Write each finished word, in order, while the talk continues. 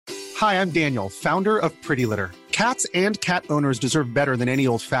Hi, I'm Daniel, founder of Pretty Litter. Cats and cat owners deserve better than any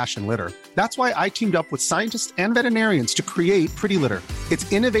old-fashioned litter. That's why I teamed up with scientists and veterinarians to create Pretty Litter.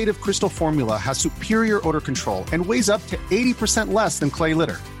 Its innovative crystal formula has superior odor control and weighs up to 80% less than clay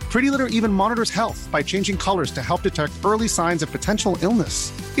litter. Pretty Litter even monitors health by changing colors to help detect early signs of potential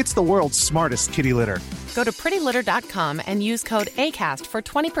illness. It's the world's smartest kitty litter. Go to prettylitter.com and use code ACAST for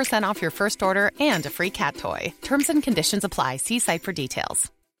 20% off your first order and a free cat toy. Terms and conditions apply. See site for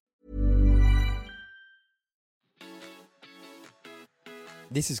details.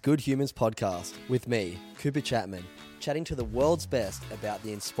 This is Good Humans Podcast with me, Cooper Chapman, chatting to the world's best about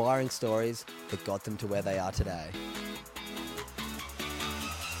the inspiring stories that got them to where they are today.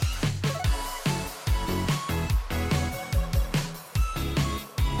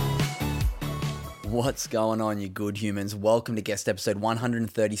 What's going on, you good humans? Welcome to guest episode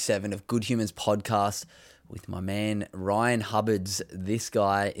 137 of Good Humans Podcast with my man, Ryan Hubbards. This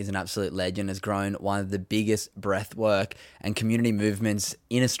guy is an absolute legend, has grown one of the biggest breathwork and community movements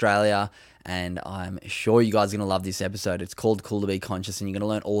in Australia, and I'm sure you guys are going to love this episode. It's called Cool to Be Conscious, and you're going to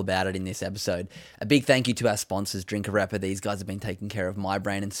learn all about it in this episode. A big thank you to our sponsors, Drink a Rapper. These guys have been taking care of my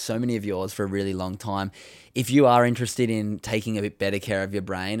brain and so many of yours for a really long time. If you are interested in taking a bit better care of your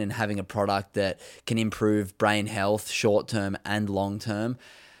brain and having a product that can improve brain health short-term and long-term,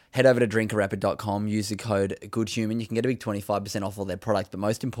 head over to drinkarapper.com, use the code GOODHUMAN. You can get a big 25% off all their products, but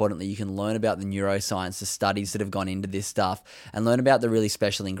most importantly, you can learn about the neuroscience, the studies that have gone into this stuff, and learn about the really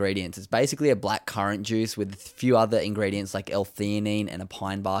special ingredients. It's basically a black currant juice with a few other ingredients like L-theanine and a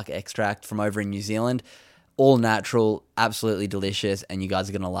pine bark extract from over in New Zealand. All natural, absolutely delicious, and you guys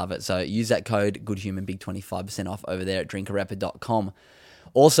are going to love it. So use that code GOODHUMAN, big 25% off over there at drinkarapper.com.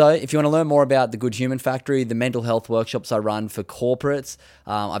 Also, if you want to learn more about the Good Human Factory, the mental health workshops I run for corporates,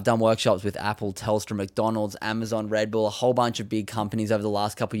 I've done workshops with Apple, Telstra, McDonald's, Amazon, Red Bull, a whole bunch of big companies over the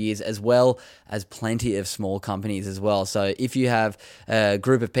last couple of years, as well as plenty of small companies as well. So if you have a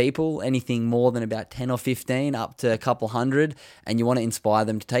group of people, anything more than about 10 or 15, up to a couple hundred, and you want to inspire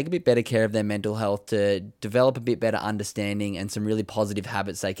them to take a bit better care of their mental health, to develop a bit better understanding and some really positive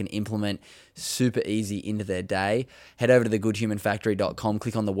habits they can implement super easy into their day, head over to thegoodhumanfactory.com,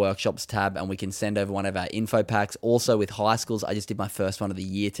 click on the workshops tab, and we can send over one of our info packs. Also with high schools, I just did my first one of the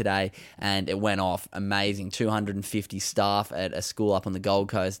year today, and it went off amazing. 250 staff at a school up on the Gold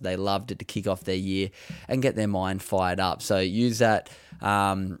Coast. They loved it to kick off their year and get their mind fired up. So use that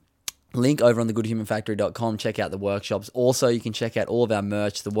link over on thegoodhumanfactory.com. Check out the workshops. Also, you can check out all of our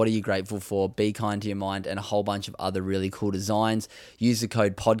merch, the What Are You Grateful For, Be Kind to Your Mind, and a whole bunch of other really cool designs. Use the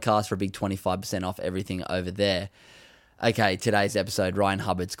code podcast for a big 25% off everything over there. Okay, today's episode, Ryan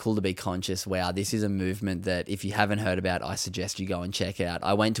Hubbards, Cool to Be Conscious. Wow, this is a movement that if you haven't heard about, I suggest you go and check out.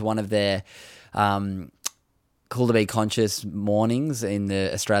 I went to one of their Cool to Be Conscious mornings in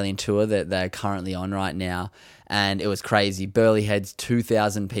the Australian tour that they're currently on right now, and it was crazy. Burleigh Heads,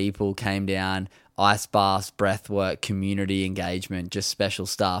 2,000 people came down, ice baths, breathwork, community engagement, just special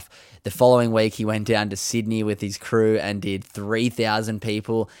stuff. The following week, he went down to Sydney with his crew and did 3,000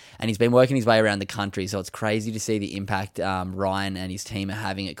 people, and he's been working his way around the country, so it's crazy to see the impact Ryan and his team are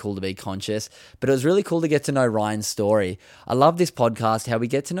having at Cool to Be Conscious. But it was really cool to get to know Ryan's story. I love this podcast, how we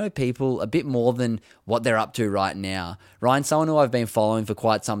get to know people a bit more than what they're up to right now. Ryan's someone who I've been following for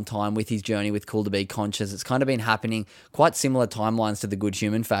quite some time with his journey with Cool to Be Conscious. It's kind of been happening quite similar timelines to the Good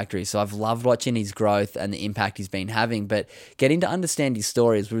Human Factory, so I've loved watching his growth and the impact he's been having, but getting to understand his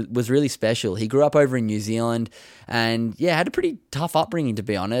stories was really special. He grew up over in New Zealand and had a pretty tough upbringing, to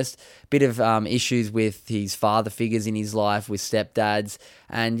be honest. Bit of issues with his father figures in his life, with stepdads,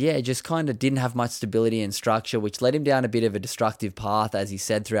 and just kind of didn't have much stability and structure, which led him down a bit of a destructive path, as he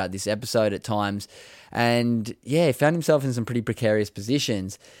said throughout this episode at times. And he found himself in some pretty precarious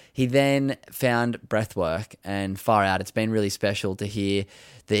positions. He then found breathwork, and far out, it's been really special to hear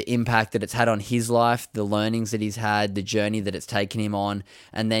the impact that it's had on his life, the learnings that he's had, the journey that it's taken him on,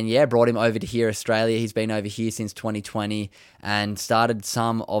 and then brought him over to here, Australia. He's been over here since 2020 and started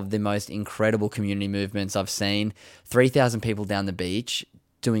some of the most incredible community movements I've seen. 3,000 people down the beach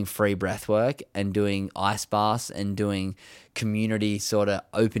doing free breathwork and doing ice baths and doing community sort of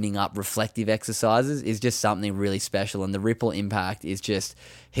opening up reflective exercises is just something really special, and the ripple impact is just,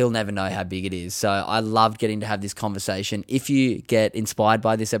 he'll never know how big it is. So I loved getting to have this conversation. If you get inspired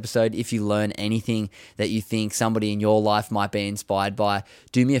by this episode, if you learn anything that you think somebody in your life might be inspired by,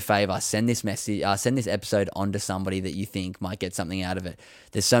 do me a favor, send this episode on to somebody that you think might get something out of it.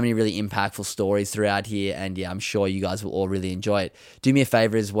 There's so many really impactful stories throughout here, and I'm sure you guys will all really enjoy it. Do me a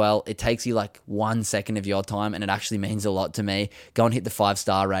favor as well, it takes you like 1 second of your time, and it actually means a lot to to me. Go and hit the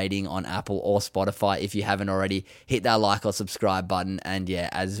 5-star rating on Apple or Spotify if you haven't already. Hit that like or subscribe button. And yeah,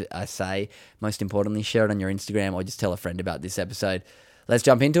 as I say, most importantly, share it on your Instagram or just tell a friend about this episode. Let's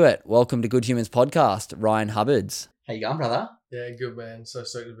jump into it. Welcome to Good Humans Podcast, Ryan Hubbards. How you going, brother? Yeah, good, man. So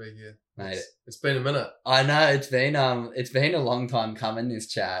stoked to be here. Mate, it's been a minute. I know it's been a long time coming, this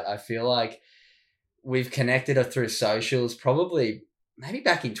chat. I feel like we've connected through socials probably maybe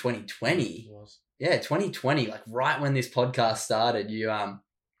back in 2020. Yeah, 2020, like right when this podcast started. You are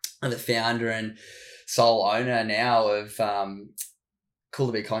the founder and sole owner now of Cool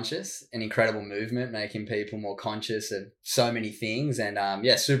to Be Conscious, an incredible movement making people more conscious of so many things, and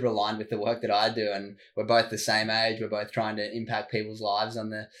super aligned with the work that I do. And we're both the same age. We're both trying to impact people's lives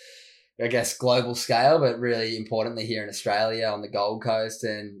on the, I guess, global scale, but really importantly here in Australia on the Gold Coast.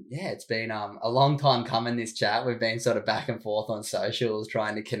 And yeah, it's been a long time coming, this chat. We've been sort of back and forth on socials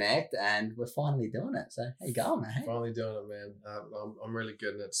trying to connect, and we're finally doing it. So how you going, mate? Finally doing it, man. I'm really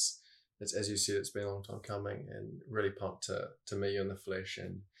good, and it's as you said, it's been a long time coming, and really pumped to meet you in the flesh.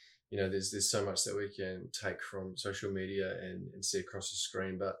 And you know, there's so much that we can take from social media and see across the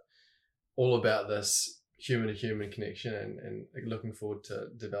screen, but all about this human to human connection, and looking forward to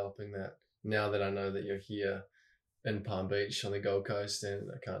developing that now that I know that you're here in Palm Beach on the Gold Coast, and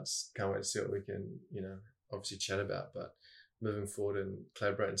I can't wait to see what we can, you know, obviously chat about, but moving forward and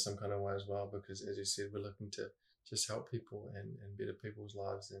collaborate in some kind of way as well, because as you said, we're looking to just help people and better people's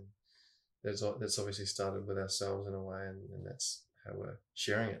lives. And that's obviously started with ourselves in a way, and that's how we're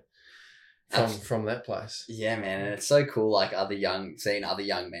sharing it from that place. Yeah, man, and it's so cool, like seeing other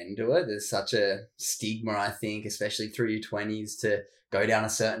young men do it. There's such a stigma, I think, especially through your 20s, to go down a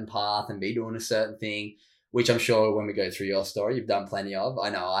certain path and be doing a certain thing, which I'm sure when we go through your story, you've done plenty of. I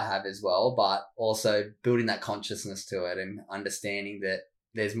know I have as well, but also building that consciousness to it and understanding that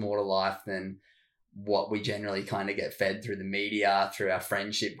there's more to life than what we generally kind of get fed through the media, through our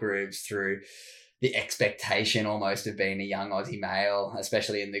friendship groups, through the expectation almost of being a young Aussie male,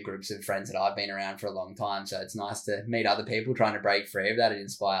 especially in the groups of friends that I've been around for a long time. So it's nice to meet other people trying to break free of that and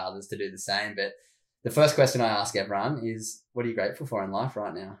inspire others to do the same. But the first question I ask everyone is, what are you grateful for in life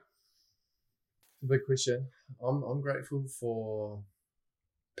right now? Big question. I'm grateful for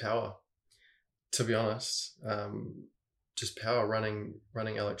power, to be honest. Just power, running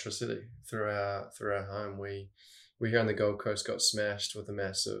electricity through our home. We here on the Gold Coast got smashed with a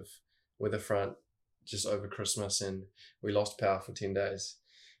massive weather front just over Christmas, and we lost power for 10 days,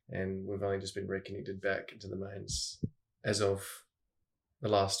 and we've only just been reconnected back into the mains as of the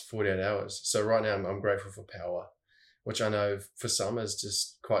last 48 hours. So right now I'm grateful for power, which I know for some is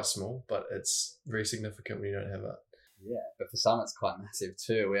just quite small, but it's very significant when you don't have it. Yeah, but for some it's quite massive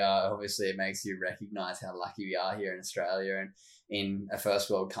too. It makes you recognise how lucky we are here in Australia and in a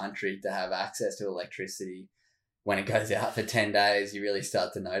first world country to have access to electricity. When it goes out for 10 days, you really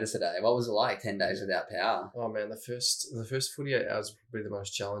start to notice it. What was it like 10 days without power? Oh man, the first 48 hours were probably the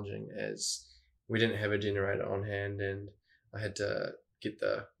most challenging, as we didn't have a generator on hand, and I had to get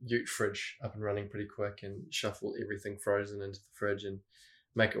the ute fridge up and running pretty quick and shuffle everything frozen into the fridge and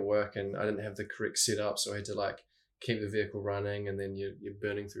make it work. And I didn't have the correct setup, so I had to keep the vehicle running, and then you're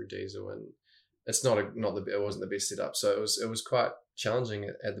burning through diesel, and it's it wasn't the best setup. So it was quite challenging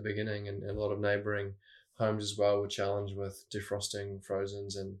at the beginning, and a lot of neighbouring homes as well were challenged with defrosting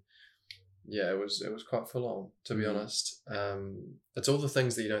frozens, and yeah, it was quite full on, to be honest. It's all the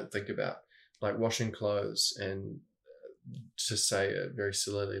things that you don't think about, like washing clothes, and to say it very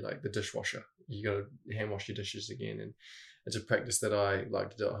sillily, like the dishwasher. You got to hand wash your dishes again, and it's a practice that I like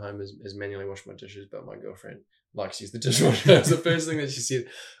to do at home is manually wash my dishes, but my girlfriend likes to use the dishwasher. It's the first thing that she said,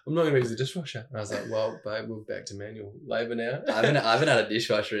 I'm not going to use the dishwasher. And I was like, well, babe, we're back to manual labour now. I haven't had a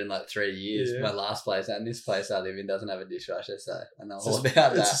dishwasher in 3 years. Yeah. My last place and this place I live in doesn't have a dishwasher, so I know all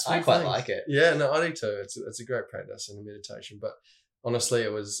about that. I quite like it. Yeah, no, I do too. It's a great practice and a meditation, but honestly,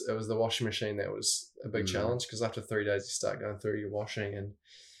 it was the washing machine that was a big challenge, because after 3 days you start going through your washing and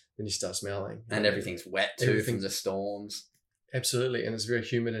then you start smelling. And everything's wet too from the storms. Absolutely, and it's very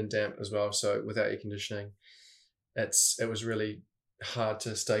humid and damp as well, so without air conditioning, it was really hard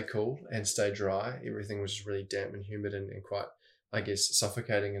to stay cool and stay dry. Everything was just really damp and humid and quite, I guess,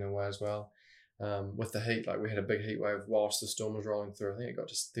 suffocating in a way as well. With the heat, we had a big heat wave whilst the storm was rolling through. I think it got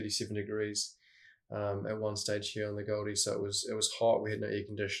to 37 degrees at one stage here on the Goldie. So it was hot. We had no air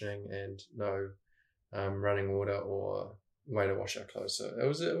conditioning and no running water or way to wash our clothes. So it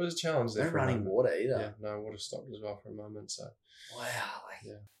was a challenge there. No running water either. Yeah, no water stopped as well for a moment. So wow,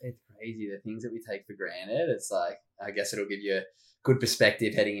 It's crazy, the things that we take for granted. It's I guess it'll give you a good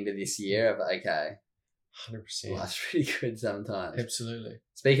perspective heading into this year of 100%. Life's pretty good sometimes. Absolutely.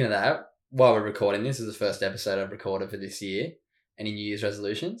 Speaking of that, while we're recording this is the first episode I've recorded for this year. Any New Year's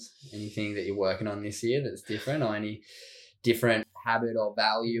resolutions? Anything that you're working on this year that's different, or any different habit or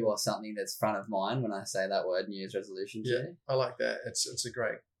value or something that's front of mind when I say that word, New Year's resolution? Yeah, I like that. It's a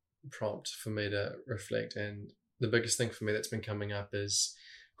great prompt for me to reflect. And the biggest thing for me that's been coming up is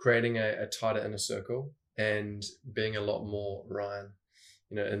creating a tighter inner circle and being a lot more Ryan,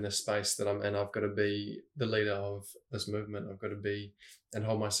 in the space that I'm in. I've got to be the leader of this movement. I've got to be and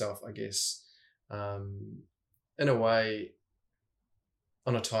hold myself, I guess, in a way,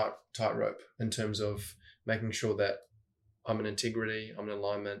 on a tightrope in terms of making sure that I'm in integrity, I'm in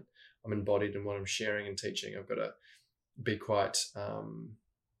alignment, I'm embodied in what I'm sharing and teaching. I've got to be quite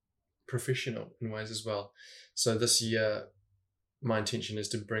professional in ways as well. So this year, my intention is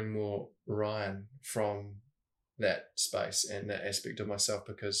to bring more Ryan from that space and that aspect of myself,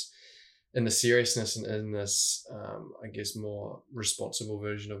 because in the seriousness and in this, I guess, more responsible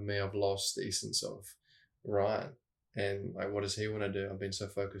version of me, I've lost the essence of Ryan. And like, what does he want to do? I've been so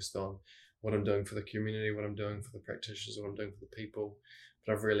focused on what I'm doing for the community, what I'm doing for the practitioners, what I'm doing for the people,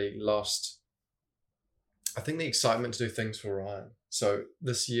 but I've really lost, I think, the excitement to do things for Ryan. So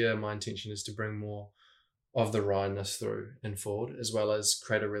this year, my intention is to bring more of the Ryanness through and forward, as well as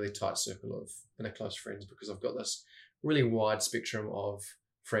create a really tight circle of inner close friends, because I've got this really wide spectrum of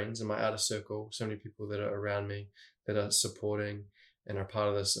friends in my outer circle, so many people that are around me that are supporting and are part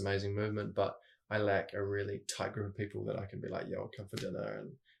of this amazing movement, but I lack a really tight group of people that I can be like, yo, I'll come for dinner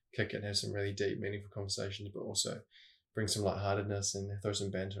and kick it and have some really deep, meaningful conversations, but also bring some lightheartedness and throw some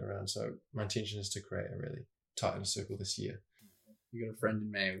banter around. So my intention is to create a really tight inner circle this year. You got a friend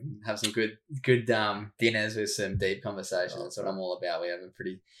in me. We have some good dinners with some deep conversations. That's what I'm all about. We have a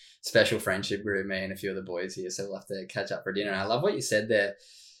pretty special friendship group, me and a few of the boys here, so we'll have to catch up for dinner. And I love what you said there,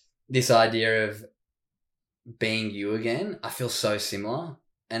 this idea of being you again. I feel so similar.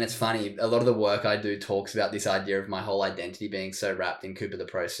 And it's funny, a lot of the work I do talks about this idea of my whole identity being so wrapped in Cooper the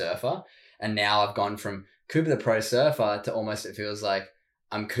Pro Surfer. And now I've gone from Cooper the Pro Surfer to almost, it feels like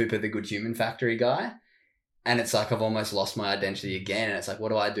I'm Cooper the Good Human Factory guy. And it's like I've almost lost my identity again. And it's like, what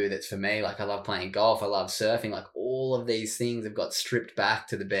do I do that's for me? Like, I love playing golf. I love surfing. Like, all of these things have got stripped back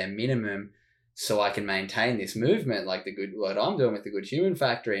to the bare minimum so I can maintain this movement, like what I'm doing with the Good Human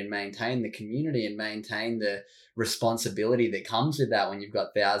Factory, and maintain the community and maintain the responsibility that comes with that when you've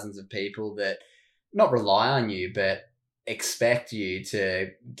got thousands of people that not rely on you, but expect you to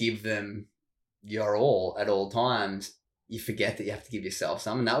give them your all at all times. You forget that you have to give yourself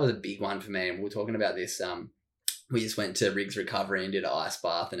some. And that was a big one for me. And we were talking about this. We just went to Riggs Recovery and did an ice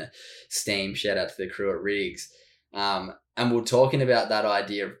bath and a steam. Shout out to the crew at Riggs. And we were talking about that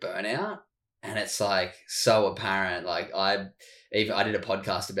idea of burnout. And it's like so apparent. Like I did a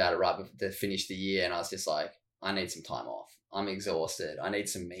podcast about it right before to finish the year. And I was just like, I need some time off. I'm exhausted. I need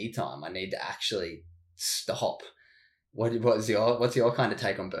some me time. I need to actually stop. What's your kind of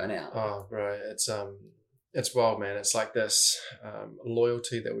take on burnout? Oh, bro, it's wild, man. It's like this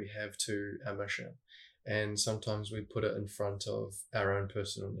loyalty that we have to our mission, and sometimes we put it in front of our own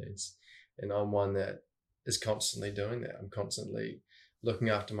personal needs. And I'm one that is constantly doing that. I'm constantly looking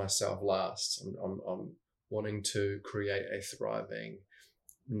after myself last. I'm wanting to create a thriving,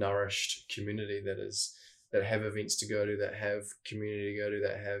 nourished community that have events to go to, that have community to go to,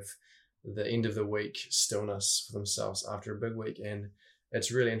 that have the end of the week stillness for themselves after a big week. And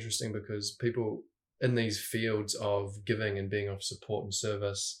it's really interesting because people in these fields of giving and being of support and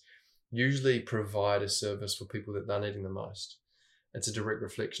service usually provide a service for people that they're needing the most. It's a direct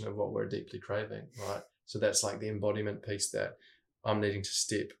reflection of what we're deeply craving, right? So that's like the embodiment piece that I'm needing to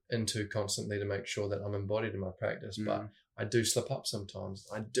step into constantly to make sure that I'm embodied in my practice. But I do slip up sometimes.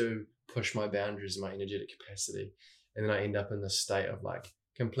 I do push my boundaries in my energetic capacity. And then I end up in this state of like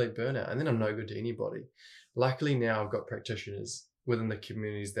complete burnout. And then I'm no good to anybody. Luckily now I've got practitioners within the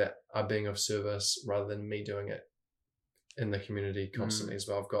communities that are being of service rather than me doing it in the community constantly as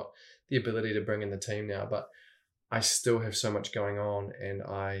well. I've got the ability to bring in the team now, but I still have so much going on, and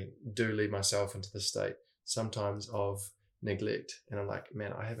I do lead myself into the state sometimes of neglect. And I'm like,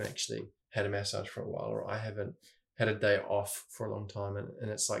 man, I haven't actually had a massage for a while, or I haven't had a day off for a long time.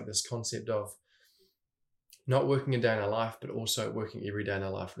 And it's like this concept of not working a day in our life, but also working every day in our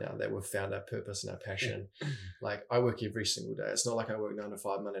life now that we've found our purpose and our passion. Like I work every single day. It's not like I work 9 to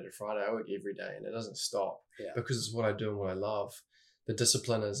 5, Monday to Friday. I work every day, and it doesn't stop because it's what I do and what I love. The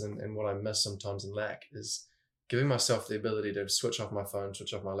discipline is, and what I miss sometimes and lack is giving myself the ability to switch off my phone,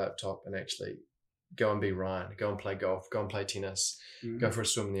 switch off my laptop, and actually go and be Ryan, go and play golf, go and play tennis, go for a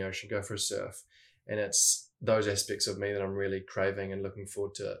swim in the ocean, go for a surf. And it's those aspects of me that I'm really craving and looking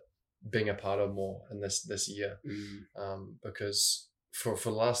forward to being a part of more in this year. Because for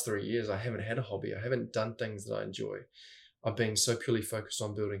the last 3 years, I haven't had a hobby. I haven't done things that I enjoy. I've been so purely focused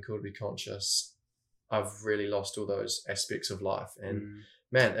on building Cool to Be Conscious. I've really lost all those aspects of life. And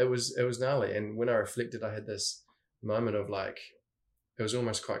man, it was gnarly. And when I reflected, I had this moment of like, it was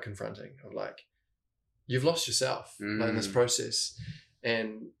almost quite confronting of like, you've lost yourself like, in this process.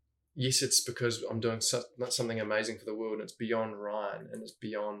 And yes, it's because I'm doing something amazing for the world, and it's beyond Ryan and it's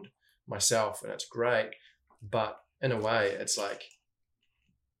beyond myself, and it's great. But in a way, it's like,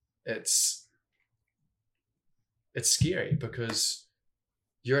 it's scary because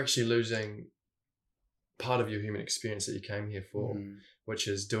you're actually losing part of your human experience that you came here for, which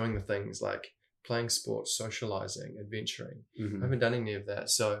is doing the things like playing sports, socializing, adventuring. I haven't done any of that.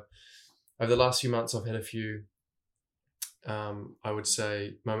 So over the last few months, I've had a few, I would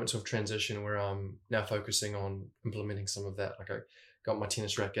say, moments of transition where I'm now focusing on implementing some of that. Like I got my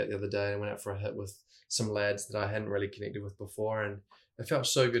tennis racket the other day and went out for a hit with some lads that I hadn't really connected with before. And it felt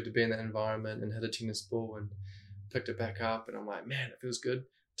so good to be in that environment and hit a tennis ball and picked it back up. And I'm like, man, it feels good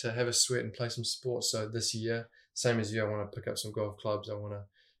to have a sweat and play some sports. So this year, same as you, I want to pick up some golf clubs. I want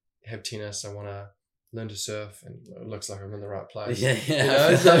to have tennis. I want to learn to surf, and it looks like I'm in the right place. Yeah.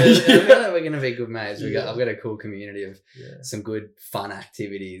 You know? We're going to be good mates. I've got a cool community of some good fun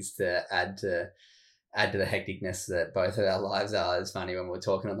activities to add to the hecticness that both of our lives are. It's funny when we were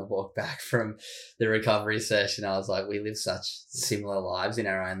talking on the walk back from the recovery session, I was like, we live such similar lives in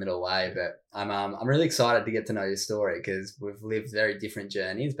our own little way. But I'm really excited to get to know your story because we've lived very different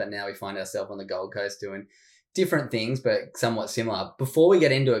journeys, but now we find ourselves on the Gold Coast doing different things, but somewhat similar. Before we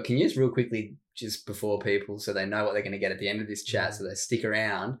get into it, can you just real quickly, just before people, so they know what they're going to get at the end of this chat, so they stick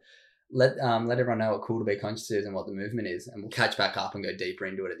around, let everyone know what Cool to Be Conscious is and what the movement is, and we'll catch back up and go deeper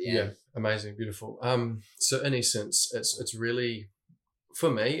into it at the end. Yeah, amazing, beautiful. So in essence, it's really, for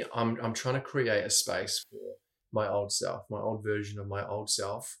me, I'm trying to create a space for my old self, my old version of my old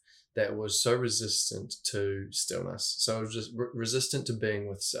self that was so resistant to stillness. So it was just resistant to being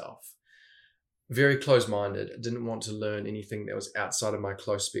with self. Very closed-minded, didn't want to learn anything that was outside of my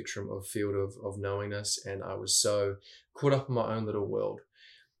close spectrum of field of knowingness, and I was so caught up in my own little world.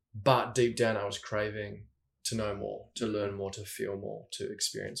 But deep down, I was craving to know more, to learn more, to feel more, to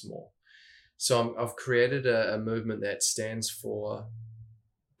experience more. So I've created a movement that stands for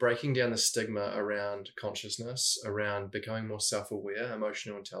breaking down the stigma around consciousness, around becoming more self-aware,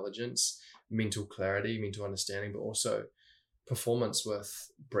 emotional intelligence, mental clarity, mental understanding, but also performance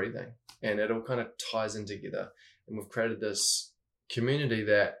with breathing. And it all kind of ties in together. And we've created this community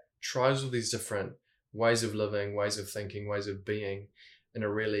that tries all these different ways of living, ways of thinking, ways of being in a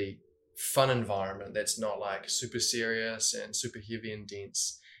really fun environment that's not like super serious and super heavy and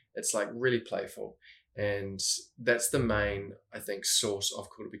dense. It's like really playful. And that's the main, I think, source of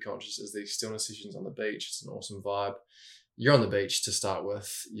Cool to Be Conscious is these stillness sessions on the beach. It's an awesome vibe. You're on the beach to start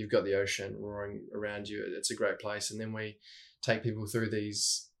with. You've got the ocean roaring around you. It's a great place. And then we take people through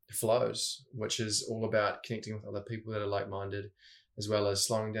these flows, which is all about connecting with other people that are like-minded, as well as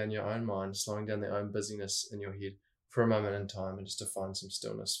slowing down your own mind, slowing down their own busyness in your head for a moment in time, and just to find some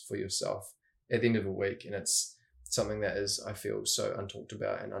stillness for yourself at the end of a week. And it's something that is, I feel, so untalked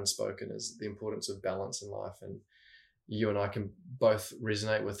about and unspoken, is the importance of balance in life. And you and I can both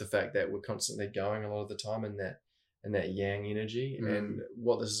resonate with the fact that we're constantly going a lot of the time in that yang energy. And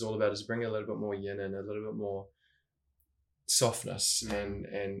what this is all about is bringing a little bit more yin and a little bit more softness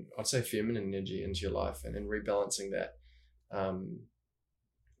and I'd say feminine energy into your life, and rebalancing that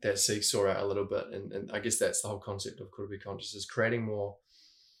seesaw out a little bit. And I guess that's the whole concept of Cool to Be Conscious, is creating more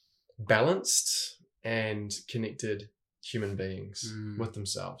balanced and connected human beings with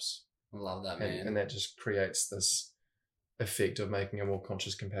themselves. I love that, man. And that just creates this effect of making a more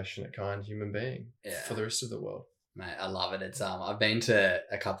conscious, compassionate, kind human being for the rest of the world. Mate, I love it. It's I've been to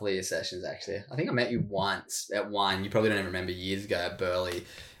a couple of your sessions actually. I think I met you once at one. You probably don't even remember, years ago at Burleigh.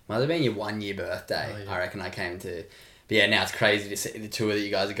 Might have been your 1 year birthday. Oh, yeah. I reckon I came to. But yeah, now it's crazy to see the tour that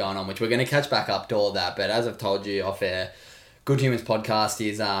you guys are going on, which we're going to catch back up to all of that. But as I've told you off air, Good Humans podcast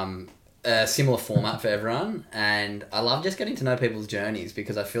is a similar format for everyone, and I love just getting to know people's journeys,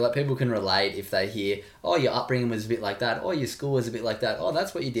 because I feel like people can relate if they hear, oh, your upbringing was a bit like that, oh, your school was a bit like that, oh,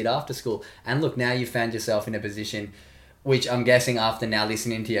 that's what you did after school, and look, now you've found yourself in a position, which I'm guessing after now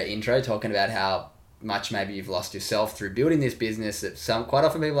listening to your intro, talking about how much maybe you've lost yourself through building this business, that quite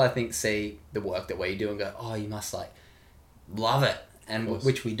often people I think see the work that we do and go, oh, you must like love it, and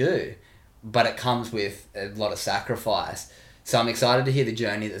which we do, but it comes with a lot of sacrifice. So I'm excited to hear the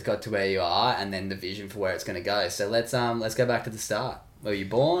journey that's got to where you are, and then the vision for where it's going to go. So let's go back to the start. Where were you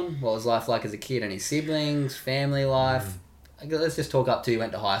born? What was life like as a kid? Any siblings? Family life? Let's just talk up to you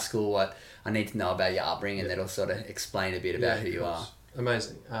went to high school. What I need to know about your upbringing, that'll sort of explain a bit about who you are.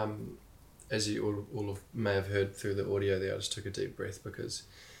 Amazing. As you all may have heard through the audio there, I just took a deep breath because,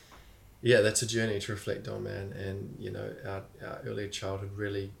 yeah, that's a journey to reflect on, man. And, our early childhood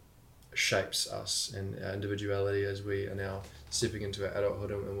really shapes us and our individuality as we are now stepping into our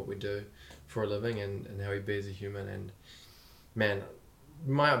adulthood and what we do for a living and how we be as a human. And, man,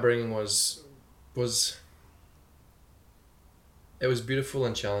 my upbringing was it was beautiful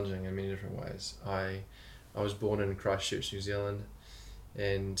and challenging in many different ways. I was born in Christchurch, New Zealand,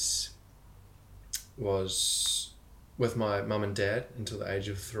 and was with my mum and dad until the age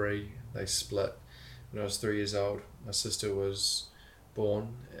of 3. They split when I was 3 years old. My sister was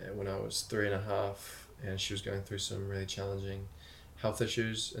born when I was 3.5, and she was going through some really challenging health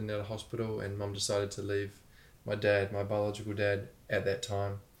issues in the hospital, and mum decided to leave my dad, my biological dad, at that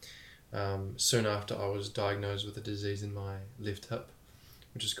time. Soon after, I was diagnosed with a disease in my left hip,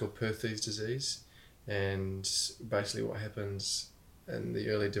 which is called Perthes disease. And basically what happens in the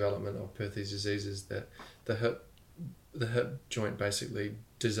early development of Perthes disease is that the hip joint basically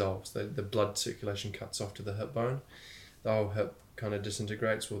dissolves. The blood circulation cuts off to the hip bone. The whole hip kind of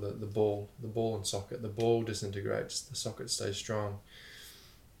disintegrates, or the ball and socket. The ball disintegrates, the socket stays strong.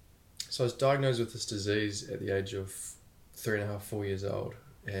 So I was diagnosed with this disease at the age of 3.5, 4 years old,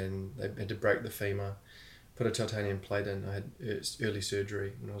 and they had to break the femur, put a titanium plate in. I had early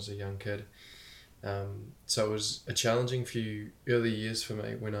surgery when I was a young kid. So it was a challenging few early years for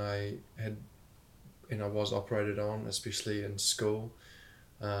me when I was operated on, especially in school.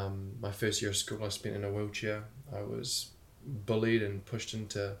 My first year of school I spent in a wheelchair. I was bullied and pushed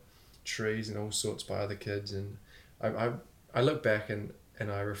into trees and all sorts by other kids, and I look back and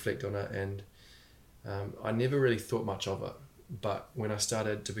I reflect on it, and I never really thought much of it. But when I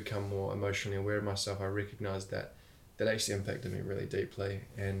started to become more emotionally aware of myself, I recognized that actually impacted me really deeply.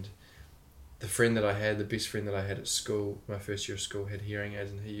 And the best friend that I had at school, my first year of school, had hearing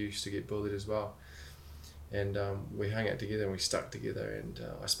aids, and he used to get bullied as well. And we hung out together and we stuck together, and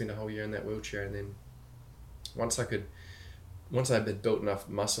I spent a whole year in that wheelchair. And then once I had built enough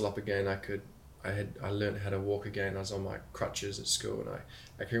muscle up again, I learned how to walk again. I was on my crutches at school, and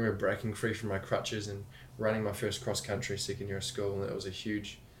I can remember breaking free from my crutches and running my first cross country second year of school, and that was a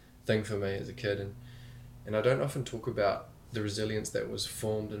huge thing for me as a kid. And I don't often talk about the resilience that was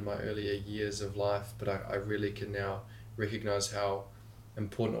formed in my earlier years of life, but I really can now recognize how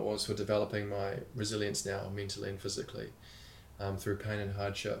important it was for developing my resilience now, mentally and physically, through pain and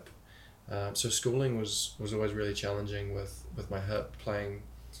hardship. So schooling was always really challenging with my hip, playing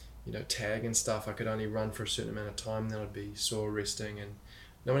tag and stuff. I could only run for a certain amount of time, then I'd be sore resting, and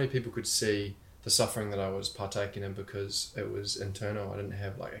not many people could see the suffering that I was partaking in because it was internal. I didn't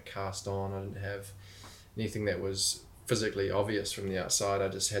have like a cast on, I didn't have anything that was physically obvious from the outside. I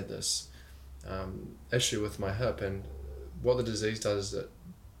just had this issue with my hip, and what the disease does is it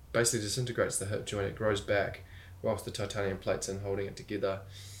basically disintegrates the hip joint. It grows back whilst the titanium plate's in holding it together,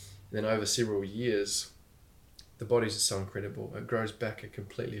 and then over several years the body's just so incredible. It grows back a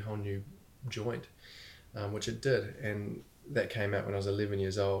completely whole new joint, which it did, and that came out when I was 11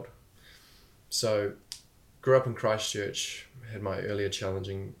 years old. So grew up in Christchurch, had my earlier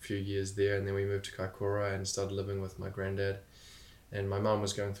challenging few years there, and then we moved to Kaikoura and started living with my granddad. And my mum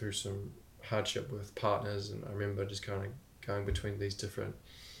was going through some hardship with partners, and I remember just kind of going between these different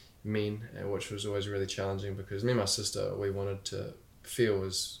men, which was always really challenging because me and my sister, we wanted to feel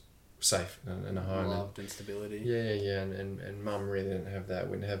was safe in a home. Loved and stability. Yeah, and mum really didn't have that.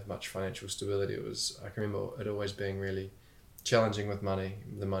 We didn't have much financial stability. I can remember it always being really challenging with money.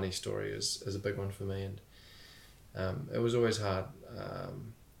 The money story is a big one for me, and it was always hard.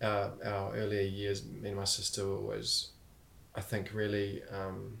 Our earlier years, me and my sister were always, I think, really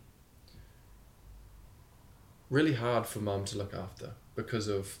hard for mum to look after because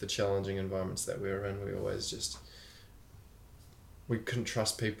of the challenging environments that we were in. We couldn't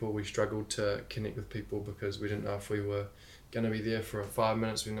trust people. We struggled to connect with people because we didn't know if we were going to be there for 5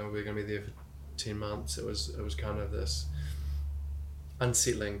 minutes. We know we were going to be there for 10 months. It was kind of this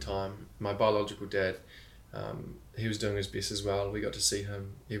unsettling time. My biological dad, he was doing his best as well. We got to see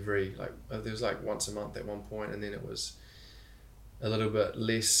him there was like once a month at one point, and then it was a little bit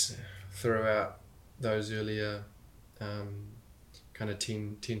less throughout those earlier kind of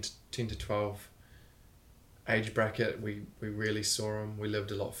 10 to 12 age bracket. We rarely saw him. We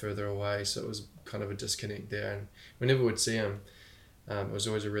lived a lot further away, so it was kind of a disconnect there, and whenever we'd see him, it was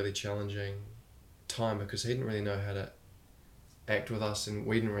always a really challenging time because he didn't really know how to act with us, and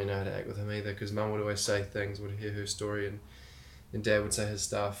we didn't really know how to act with him either because mum would always say things, would hear her story, and dad would say his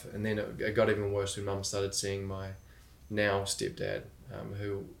stuff. And then it got even worse when mum started seeing my now stepdad,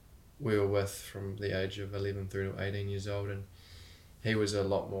 who we were with from the age of 11 through to 18 years old, and he was a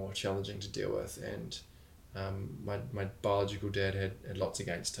lot more challenging to deal with, and my biological dad had lots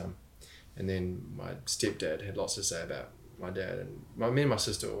against him, and then my stepdad had lots to say about my dad, and me and my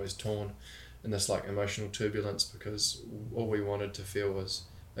sister were always torn in this like emotional turbulence, because all we wanted to feel was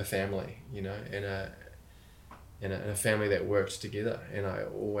a family, you know, and a family that worked together. And I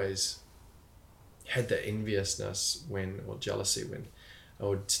always had that enviousness or jealousy when I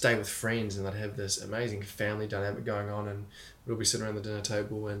would stay with friends and I'd have this amazing family dynamic going on, and we'd all be sitting around the dinner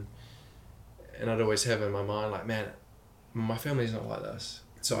table, and I'd always have in my mind like, man, my family's not like this.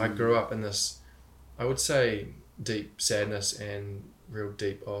 So I grew up in this, I would say, deep sadness and real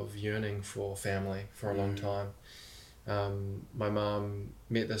deep of yearning for family for a long time. My mum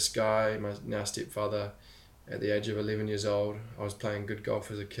met this guy, my now stepfather, at the age of 11 years old. I was playing good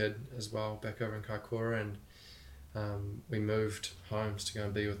golf as a kid as well, back over in Kaikoura, and we moved homes to go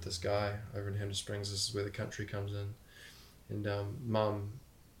and be with this guy over in Henderson Springs. This is where the country comes in. And mum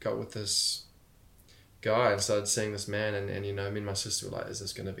got with this guy and started seeing this man, and you know, me and my sister were like, is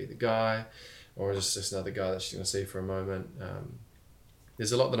this going to be the guy, or is this just another guy that she's going to see for a moment?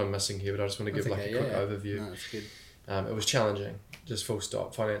 There's a lot that I'm missing here, but I just want to give like a quick overview. No, that's good. It was challenging, just full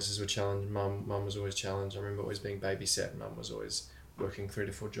stop. Finances were challenged. Mum was always challenged. I remember always being babysat. Mum was always working 3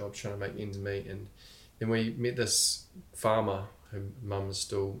 to 4 jobs trying to make ends meet. And then we met this farmer who Mum is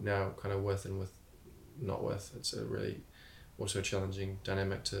still now kind of with and with not with. It's a really also a challenging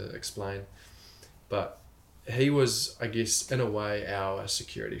dynamic to explain. But he was, I guess, in a way, our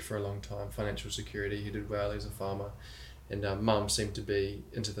security for a long time, financial security. He did well as a farmer. And Mum seemed to be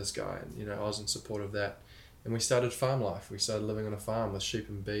into this guy. And, you know, I was in support of that. And we started farm life. We started living on a farm with sheep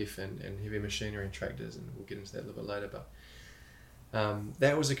and beef and heavy machinery and tractors, and we'll get into that a little bit later. But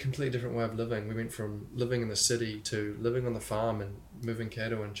that was a completely different way of living. We went from living in the city to living on the farm and moving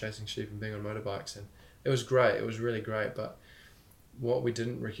cattle and chasing sheep and being on motorbikes. And it was great. It was really great. But what we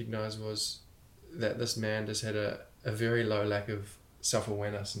didn't recognise was that this man just had a very low lack of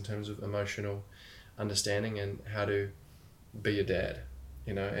self-awareness in terms of emotional understanding and how to be a dad.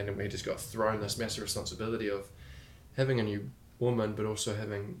 You know, and we just got thrown this massive responsibility of having a new woman, but also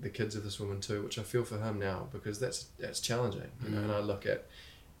having the kids of this woman too, which I feel for him now, because that's challenging, you know. And I look at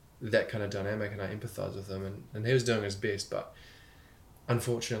that kind of dynamic and I empathise with him, and he was doing his best, but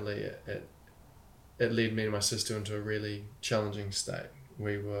unfortunately it led me and my sister into a really challenging state.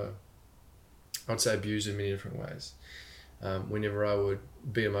 We were, I would say, abused in many different ways. Whenever I would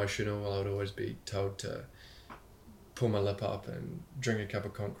be emotional, I would always be told to pull my lip up and drink a cup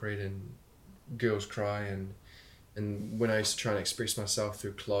of concrete, and girls cry, and when I used to try and express myself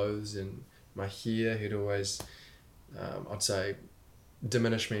through clothes and my hair, he'd always I'd say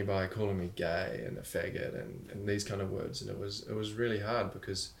diminish me by calling me gay and a faggot and these kind of words, and it was really hard,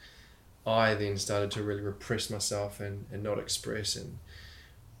 because I then started to really repress myself and not express, and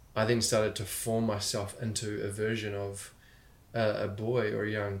I then started to form myself into a version of a boy or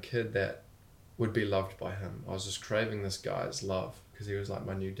a young kid that would be loved by him. I was just craving this guy's love, because he was like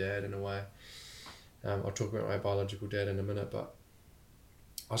my new dad in a way. I'll talk about my biological dad in a minute, but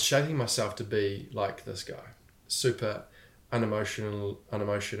I was shaping myself to be like this guy. Super unemotional,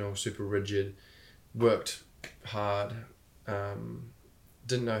 super rigid, worked hard,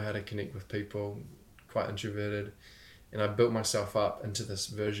 didn't know how to connect with people, quite introverted, and I built myself up into this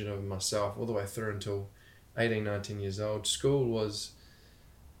version of myself all the way through until 18, 19 years old. School was,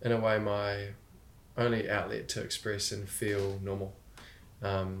 in a way, my only outlet to express and feel normal.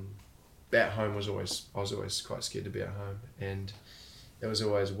 At home I was always quite scared to be at home, and it was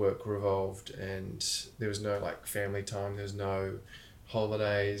always work revolved, and there was no like family time, there was no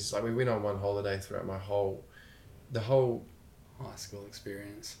holidays. Like we went on one holiday throughout the whole high school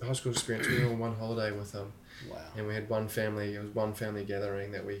experience. We went on one holiday with them. Wow. And we had one family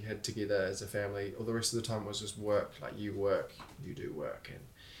gathering that we had together as a family. All the rest of the time was just work. Like you work, you do work. And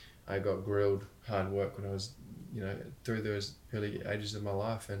I got grilled hard work when I was, you know, through those early ages of my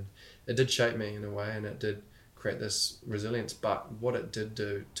life, and it did shape me in a way, and it did create this resilience. But what it did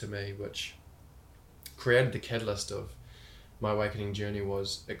do to me, which created the catalyst of my awakening journey,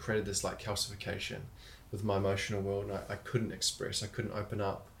 was it created this like calcification with my emotional world, and I couldn't express, I couldn't open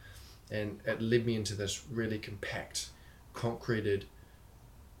up, and it led me into this really compact, concreted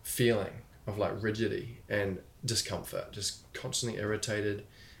feeling of like rigidity and discomfort, just constantly irritated.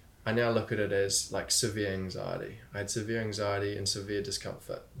 I now look at it as like severe anxiety. I had severe anxiety and severe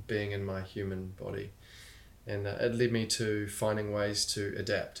discomfort being in my human body. And it led me to finding ways to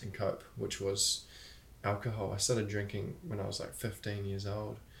adapt and cope, which was alcohol. I started drinking when I was like 15 years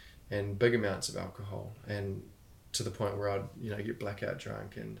old, and big amounts of alcohol, and to the point where I'd, you know, get blackout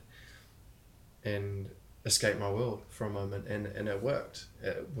drunk, and escape my world for a moment, and it worked.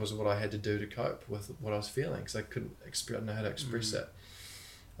 It was what I had to do to cope with what I was feeling, because I couldn't I didn't know how to express it.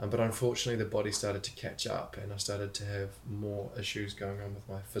 But unfortunately, the body started to catch up, and I started to have more issues going on with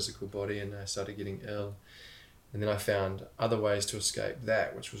my physical body, and I started getting ill. And then I found other ways to escape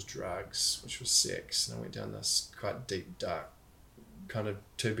that, which was drugs, which was sex, and I went down this quite deep, dark, kind of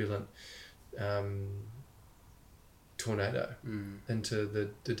turbulent tornado into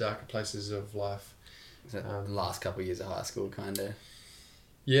the darker places of life. Was that the last couple of years of high school, kind of?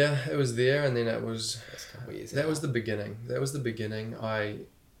 Yeah, it was there, and then it was. First couple of years. That was the beginning. That was the beginning.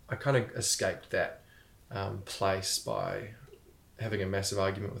 I kind of escaped that place by having a massive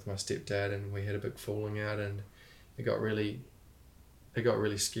argument with my stepdad, and we had a big falling out, and it got really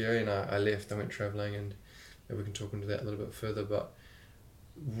scary, and I left. I went traveling, and maybe we can talk into that a little bit further. But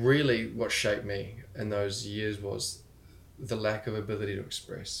really, what shaped me in those years was the lack of ability to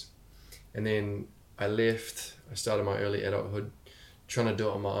express. And then I left. I started my early adulthood trying to do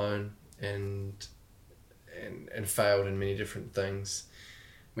it on my own, and failed in many different things.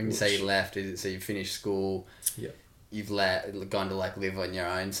 When you say you left, is it so you finished school? Yeah. You've gone to like live on your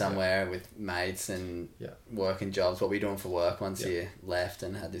own somewhere with mates and working jobs. What were you doing for work once you left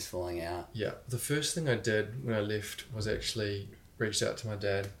and had this falling out? Yeah. The first thing I did when I left was actually reached out to my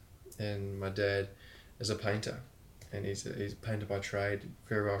dad, and my dad is a painter, and he's a painter by trade,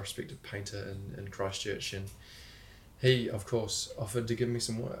 very well respected painter in Christchurch, and he of course offered to give me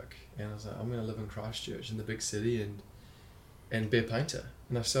some work, and I was like, I'm going to live in Christchurch in the big city and be a painter.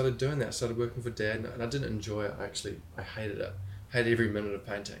 And I started doing that. I started working for Dad, and I didn't enjoy it. I hated it. I hated every minute of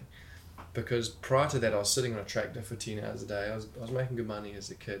painting, because prior to that I was sitting on a tractor for 10 hours a day. I was making good money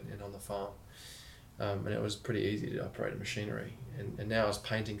as a kid and on the farm, and it was pretty easy to operate machinery. And now I was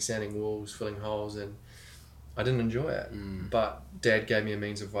painting, sanding walls, filling holes, and I didn't enjoy it. But Dad gave me a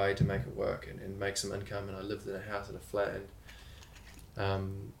means of way to make it work and make some income, and I lived in a house in a flat,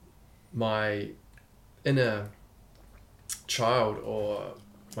 and my inner child, or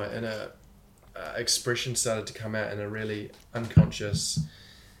my inner expression, started to come out in a really unconscious,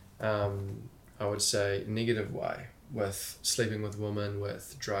 I would say negative way, with sleeping with women,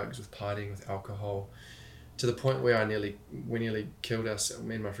 with drugs, with partying, with alcohol, to the point where we nearly killed ourselves.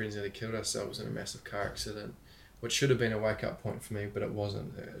 Me and my friends nearly killed ourselves in a massive car accident, which should have been a wake up point for me, but it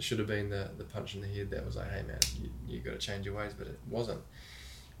wasn't. It should have been the punch in the head that was like, hey man, you got to change your ways, but it wasn't.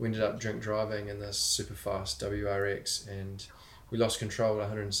 We ended up drink driving in this super fast WRX, and we lost control at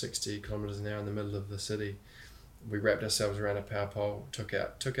 160 kilometers an hour in the middle of the city. We wrapped ourselves around a power pole, took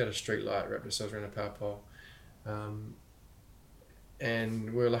out a street light, wrapped ourselves around a power pole,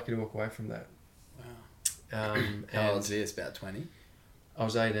 and we were lucky to walk away from that. Wow. How old was this? About 20? I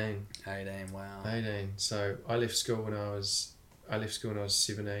was 18. 18, wow. 18. So I left school when I was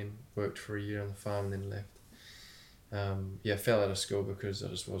 17, worked for a year on the farm, and then left. Fell out of school because I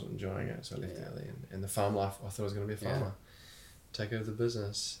just wasn't enjoying it, so I left early. And the farm life, I thought I was going to be a farmer, take over the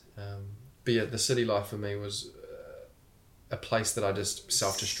business. But yeah, the city life for me was a place that I just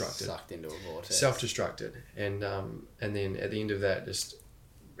self-destructed. Sucked into a vortex. Self-destructed. And then at the end of that, just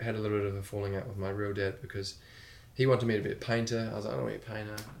had a little bit of a falling out with my real dad, because he wanted me to be a painter. I was like, I don't want to be a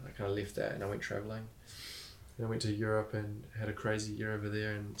painter. I kind of left that, and I went travelling. And I went to Europe and had a crazy year over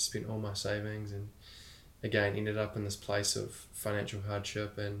there, and spent all my savings, and again ended up in this place of financial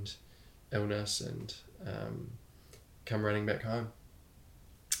hardship and illness, and come running back home.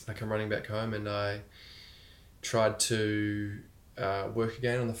 And I tried to work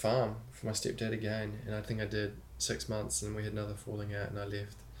again on the farm for my stepdad again, and I think I did 6 months, and we had another falling out, and I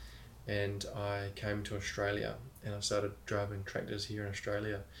left, and I came to Australia, and I started driving tractors here in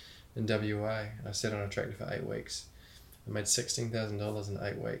Australia, in WA. I sat on a tractor for 8 weeks. I made $16,000 in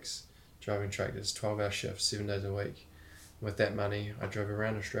 8 weeks driving tractors, 12-hour shifts, 7 days a week. With that money, I drove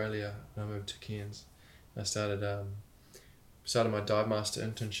around Australia, and I moved to Cairns. I started my dive master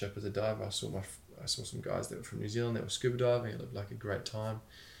internship as a diver. I saw some guys that were from New Zealand that were scuba diving. It looked like a great time.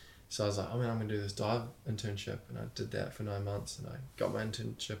 So I was like, oh man, I'm going to do this dive internship. And I did that for 9 months, and I got my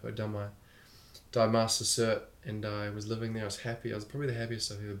internship. I'd done my dive master cert, and I was living there. I was happy. I was probably the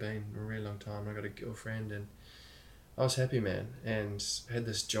happiest I've ever been in a really long time. I got a girlfriend, and I was happy, man. And I had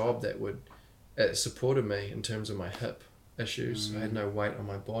this job that it supported me in terms of my hip issues. I had no weight on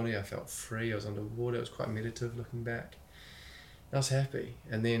my body. I felt free. I was underwater. It was quite meditative looking back. I was happy.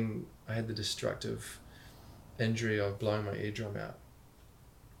 And then I had the destructive injury of blowing my eardrum out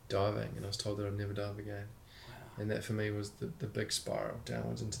diving, and I was told that I'd never dive again. Wow. And that for me was the big spiral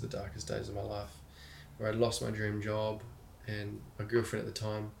downwards into the darkest days of my life, where I lost my dream job, and my girlfriend at the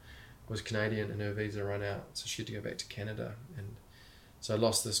time was Canadian, and her visa ran out, so she had to go back to Canada. And so I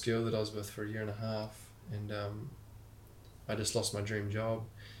lost this girl that I was with for a year and a half, and I just lost my dream job,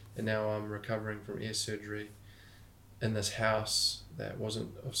 and now I'm recovering from ear surgery in this house that wasn't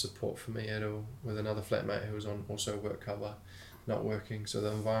of support for me at all, with another flatmate who was on also work cover, not working. So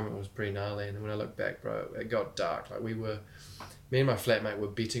the environment was pretty gnarly, and when I look back, bro, it got dark. Like me and my flatmate were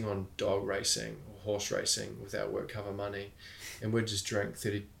betting on dog racing or horse racing with our work cover money, and we'd just drink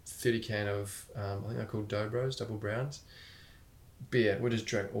 30 can of I think they're called Dobros, double browns, beer. We just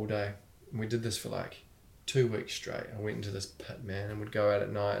drank all day, and we did this for like 2 weeks straight. I went into this pit, man, and would go out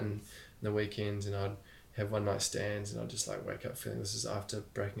at night and the weekends, and I'd have one night stands, and I'd just like wake up feeling, this is after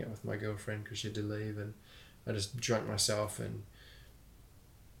breaking up with my girlfriend because she had to leave, and I just drunk myself and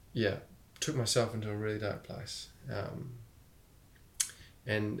took myself into a really dark place.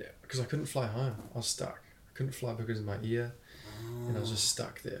 And because I couldn't fly home, I was stuck. I couldn't fly because of my ear, and I was just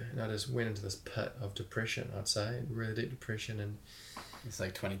stuck there, and I just went into this pit of depression, I'd say, really deep depression. And it's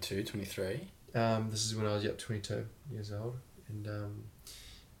like 22, 23. This is when I was 22 years old, and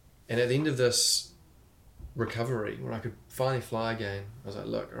at the end of this recovery, when I could finally fly again, I was like,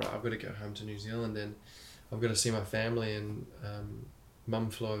 look, all right, I've got to go home to New Zealand, and I've got to see my family. And mum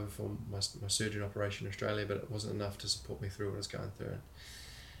flew over for my surgery and operation in Australia, but it wasn't enough to support me through what I was going through.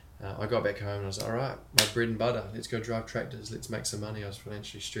 And I got back home, and I was like, all right, my bread and butter, let's go drive tractors, let's make some money. I was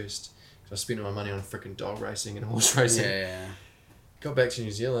financially stressed because I spent all my money on freaking dog racing and horse racing. Yeah. Got back to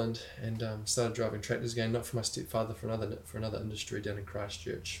New Zealand and started driving tractors again, not for my stepfather, for another industry down in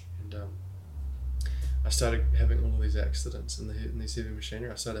Christchurch. And I started having all of these accidents in these heavy machinery.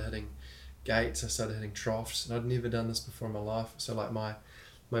 I started hitting gates, I started hitting troughs, and I'd never done this before in my life. So like my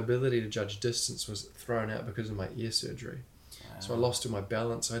ability to judge distance was thrown out because of my ear surgery. Wow. So I lost all my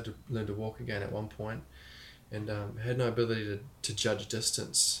balance. I had to learn to walk again at one point, and had no ability to judge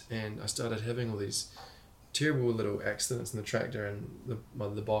distance. And I started having all these terrible little accidents in the tractor, and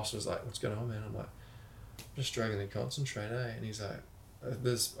the boss was like, what's going on, man? I'm like, I'm just struggling to concentrate, eh? And he's like,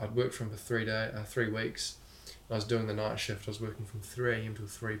 I'd worked for him for 3 weeks. I was doing the night shift. I was working from 3 a.m. till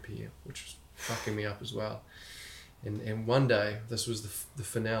 3 p.m, which was fucking me up as well. And one day, this was the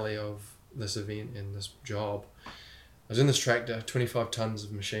finale of this event and this job. I was in this tractor, 25 tons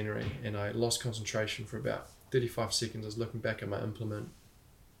of machinery, and I lost concentration for about 35 seconds. I was looking back at my implement,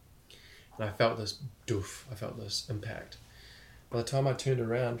 and I felt this doof. I felt this impact. By the time I turned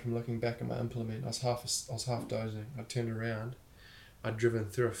around from looking back at my implement, I was half dozing. I turned around. I'd driven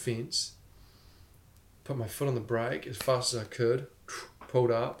through a fence, put my foot on the brake as fast as I could,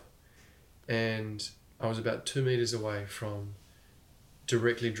 pulled up, and I was about 2 meters away from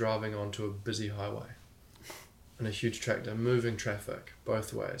directly driving onto a busy highway in a huge tractor, moving traffic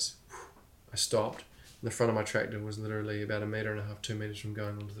both ways. I stopped, and the front of my tractor was literally about 1.5 meters, 2 meters from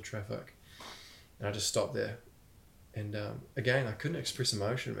going onto the traffic. And I just stopped there. And again, I couldn't express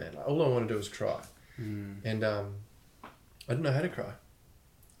emotion, man. All I wanted to do was cry. And I didn't know how to cry.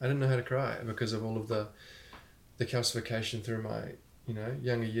 I didn't know how to cry because of all of the calcification through my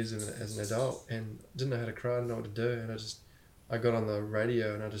younger years as an adult, and didn't know how to cry. I didn't know what to do, and I got on the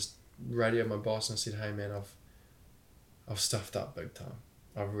radio, and I just radioed my boss and I said, hey man, I've stuffed up big time.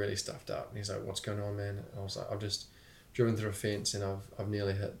 I've really stuffed up. And he's like, what's going on, man? And I was like, I've just driven through a fence and I've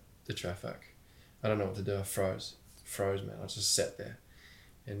nearly hit the traffic. I don't know what to do. I froze, man. I just sat there,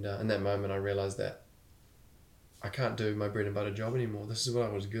 and in that moment I realized that I can't do my bread and butter job anymore. This is what I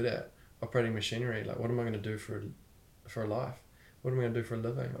was good at, operating machinery. Like, what am I going to do for a life? What am I going to do for a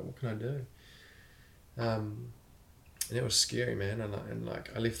living? Like, what can I do? And it was scary, man. And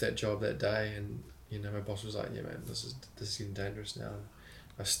I left that job that day, and my boss was like, yeah, man, this is getting dangerous now. And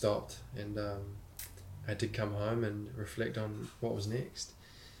I stopped, and I had to come home and reflect on what was next.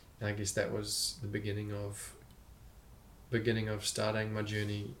 And I guess that was the beginning of starting my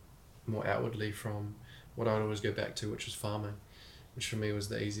journey more outwardly from what I would always go back to, which was farming, which for me was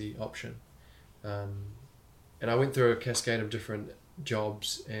the easy option. And I went through a cascade of different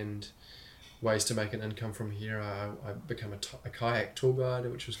jobs and ways to make an income from here. I became a kayak tour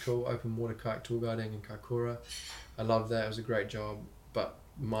guide, which was cool, open water kayak tour guiding in Kaikoura. I loved that. It was a great job, but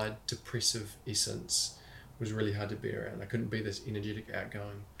my depressive essence was really hard to be around. I couldn't be this energetic,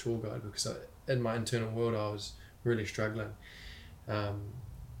 outgoing tour guide because in my internal world I was really struggling.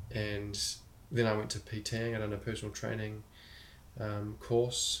 And then I went to PTing. I done a personal training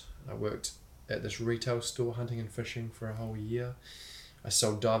course. I worked at this retail store hunting and fishing for a whole year. I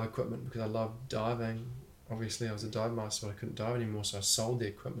sold dive equipment because I loved diving. Obviously I was a dive master, but I couldn't dive anymore, so I sold the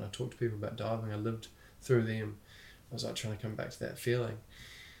equipment. I talked to people about diving. I lived through them. I was like trying to come back to that feeling.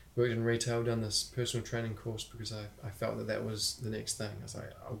 Worked in retail, done this personal training course because I felt that was the next thing. I was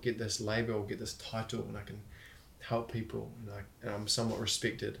like, I'll get this label, I'll get this title, and I can help people, and I'm somewhat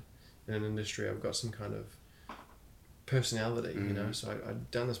respected in an industry. I've got some kind of personality, you know. So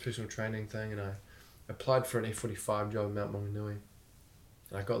I'd done this personal training thing, and I applied for an F45 job in Mount Maunganui,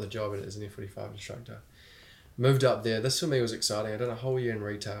 and I got the job as an F45 instructor. Moved up there. This for me was exciting. I did a whole year in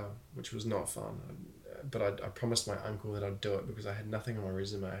retail, which was not fun. But I promised my uncle that I'd do it because I had nothing on my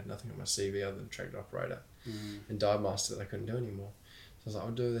resume. I had nothing on my CV other than tractor operator and dive master that I couldn't do anymore. So I was like,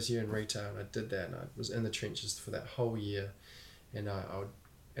 I'll do this year in retail, and I did that, and I was in the trenches for that whole year, and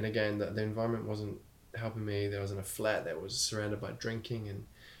and again, the environment wasn't helping me. There was in a flat that was surrounded by drinking and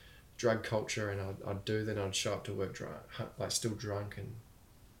drug culture, and I'd do that, and I'd show up to work drunk, like still drunk and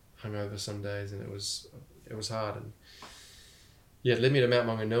hungover some days, and it was hard. And yeah, it led me to Mount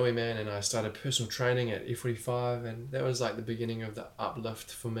Maunganui, man, and I started personal training at F45, and that was like the beginning of the uplift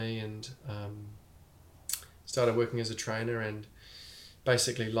for me, and started working as a trainer, and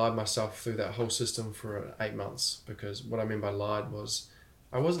basically lied myself through that whole system for 8 months, because what I mean by lied was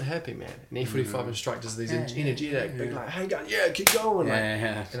I wasn't happy, man. And F45 instructors, these energetic, big like, hey guys, yeah, keep going.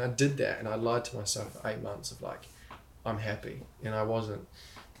 And I did that, and I lied to myself for 8 months of like, I'm happy, and I wasn't.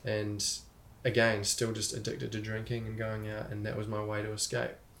 And again, still just addicted to drinking and going out, and that was my way to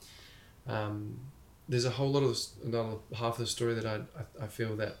escape. There's a whole lot of another half of the story that I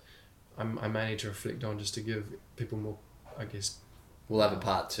feel that I may need to reflect on, just to give people more, I guess. We'll have a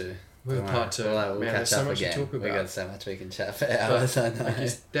part 2. We'll have part 2. We'll man, catch up again. To talk about. We got so much we can chat for hours. I know. I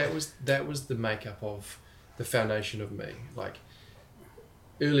guess that was the makeup of the foundation of me. Like,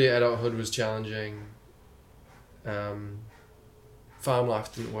 early adulthood was challenging. Farm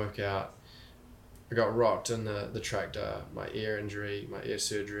life didn't work out. I got rocked in the tractor, my ear injury, my ear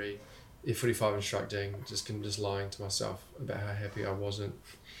surgery, F45 instructing, just lying to myself about how happy I wasn't.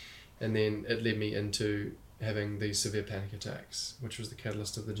 And then it led me into having these severe panic attacks, which was the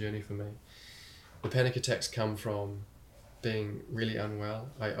catalyst of the journey for me. The panic attacks come from being really unwell.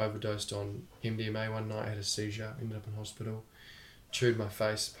 I overdosed on MDMA one night, I had a seizure, ended up in hospital, chewed my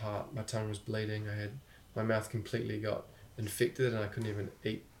face apart, my tongue was bleeding, my mouth completely got infected, and I couldn't even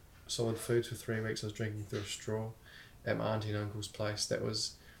eat solid foods for 3 weeks. I was drinking through a straw at my auntie and uncle's place. That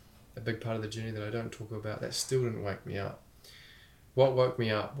was a big part of the journey that I don't talk about. That still didn't wake me up. What woke me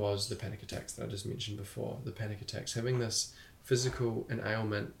up was the panic attacks that I just mentioned before. The panic attacks, having this physical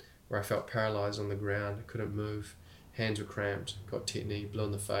ailment where I felt paralyzed on the ground, I couldn't move, hands were cramped, got tetany, blue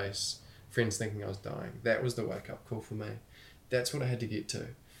in the face, friends thinking I was dying. That was the wake-up call for me. That's what I had to get to.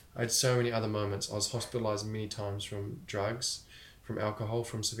 I had so many other moments. I was hospitalized many times from drugs, from alcohol,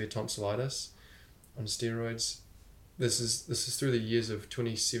 from severe tonsillitis, on steroids. This is through the years of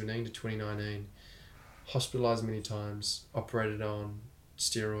 2017 to 2019. Hospitalized many times, operated on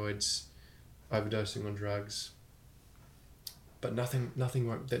steroids, overdosing on drugs. But nothing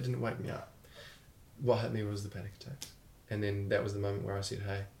that didn't wake me up. What hit me was the panic attacks. And then that was the moment where I said,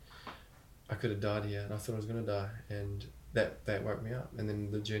 hey, I could have died here, and I thought I was going to die. And that woke me up. And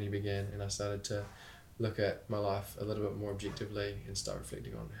then the journey began, and I started to look at my life a little bit more objectively and start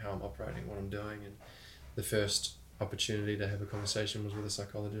reflecting on how I'm operating, what I'm doing. And the first opportunity to have a conversation was with a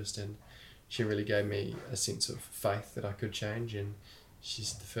psychologist, and she really gave me a sense of faith that I could change. And she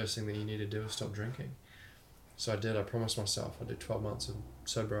said, the first thing that you need to do is stop drinking. So I did. I promised myself I'd do 12 months of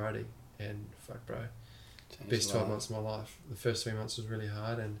sobriety, and fuck, bro, best 12 months of my life. The first 3 months was really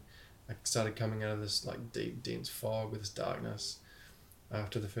hard, and I started coming out of this like deep, dense fog with this darkness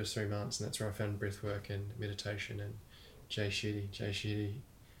after the first 3 months, and that's where I found breathwork and meditation. And Jay Shetty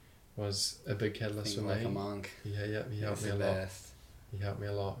was a big catalyst for me. Like a monk. Yeah, he helped me a lot. He helped me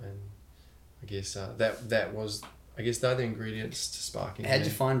a lot, and I guess that was, I guess, they're the ingredients to sparking. How'd you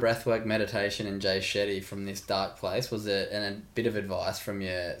find breathwork, meditation, and Jay Shetty from this dark place? Was it a bit of advice from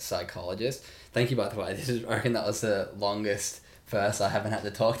your psychologist? Thank you, by the way. I reckon that was the longest person I haven't had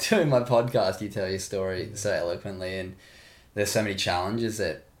to talk to in my podcast. You tell your story so eloquently, and there's so many challenges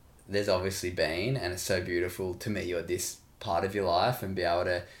that there's obviously been, and it's so beautiful to meet you at this part of your life and be able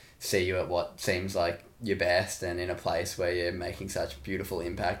to see you at what seems like your best, and in a place where you're making such beautiful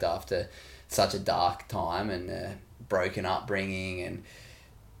impact after such a dark time, and broken upbringing, and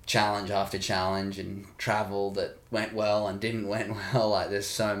challenge after challenge, and travel that went well and didn't went well. Like, there's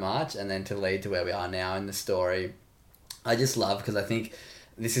so much, and then to lead to where we are now in the story, I just love, because I think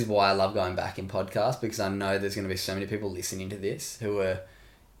this is why I love going back in podcasts, because I know there's going to be so many people listening to this who are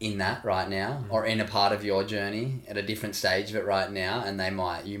in that right now, or in a part of your journey at a different stage of it right now, and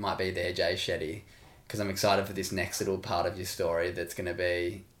you might be their Jay Shetty, because I'm excited for this next little part of your story that's going to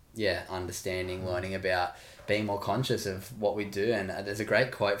be understanding, learning about being more conscious of what we do. And there's a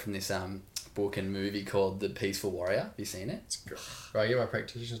great quote from this book and movie called The Peaceful Warrior. Have you seen it? It's great. Right, I get my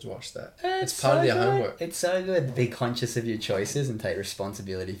practitioners to watch that. It's part of so their good. homework. It's so good. Be conscious of your choices and take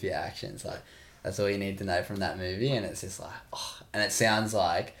responsibility for your actions. Like, that's all you need to know from that movie. And it's just like, oh. And it sounds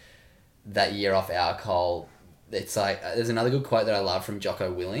like that year off alcohol. It's like, there's another good quote that I love from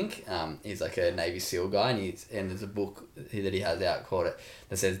Jocko Willink. He's like a Navy SEAL guy, and there's a book that he has out called it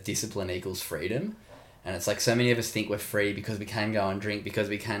that says discipline equals freedom. And it's like, so many of us think we're free because we can go and drink, because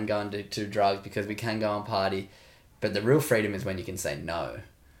we can go and do drugs, because we can go and party. But the real freedom is when you can say no.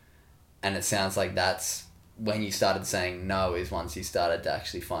 And it sounds like that's when you started saying no, is once you started to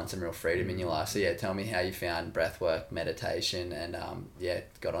actually find some real freedom in your life. So yeah, tell me how you found breath work, meditation, and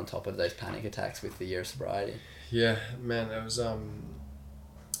got on top of those panic attacks with the year of sobriety. Yeah, man, it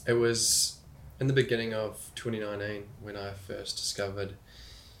was in the beginning of 2019 when I first discovered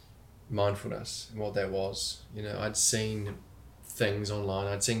mindfulness and what that was. You know, I'd seen things online.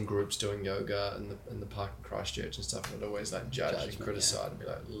 I'd seen groups doing yoga in the park in Christchurch and stuff, and I'd always like judge and criticize and be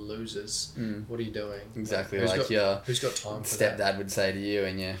like, losers, what are you doing? Exactly, who's like your who's got time for stepdad that? would say to you,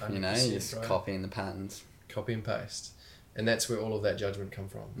 and you're just right? copying the patterns. Copy and paste. And that's where all of that judgment come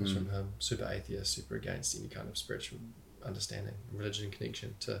from. It's from him, super atheist, super against any kind of spiritual understanding, religion and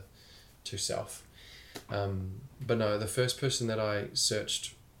connection to self. But no, the first person that I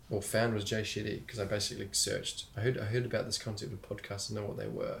searched or found was Jay Shetty, because I basically searched. I heard about this concept of podcasts and know what they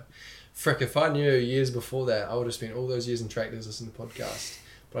were. Frick, if I knew years before that, I would have spent all those years in tractors listening to podcasts.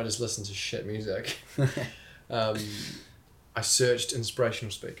 But I just listened to shit music. I searched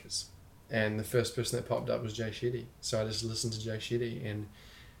inspirational speakers. And the first person that popped up was Jay Shetty. So I just listened to Jay Shetty, and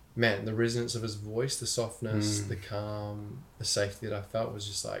man, the resonance of his voice, the softness, the calm, the safety that I felt was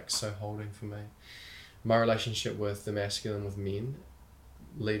just like so holding for me. My relationship with the masculine, with men,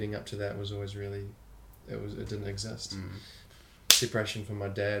 leading up to that was always really, it didn't exist. Separation from my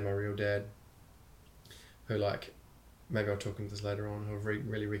dad, my real dad, who like, maybe I'll talk into this later on, who I've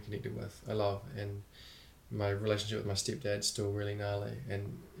really reconnected with, I love, and my relationship with my stepdad's still really gnarly,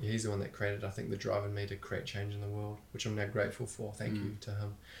 and he's the one that created, I think, the drive in me to create change in the world, which I'm now grateful for. Thank you to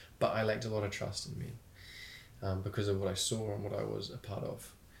him. But I lacked a lot of trust in men because of what I saw and what I was a part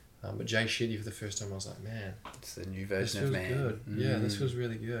of. But Jay Shetty, for the first time, I was like, man, it's a new version of man. This feels good. Yeah, this feels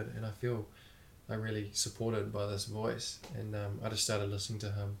really good, and I feel like really supported by this voice. And I just started listening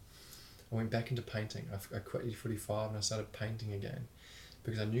to him. I went back into painting. I quit E45 and I started painting again,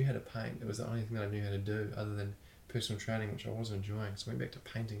 because I knew how to paint. It was the only thing that I knew how to do other than personal training, which I wasn't enjoying. So I went back to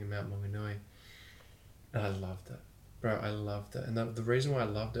painting in Mount Maunganui, and I loved it. Bro, I loved it. And the reason why I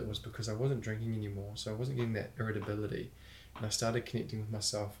loved it was because I wasn't drinking anymore, so I wasn't getting that irritability. And I started connecting with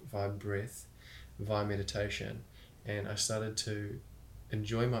myself via breath, via meditation, and I started to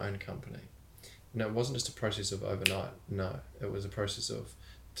enjoy my own company. And it wasn't just a process of overnight, no. It was a process of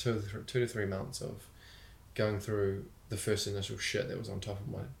 2 to 3 months of going through the first initial shit that was on top of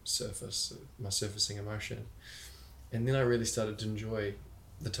my surface, my surfacing emotion. And then I really started to enjoy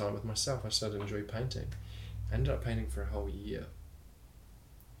the time with myself. I started to enjoy painting. I ended up painting for a whole year.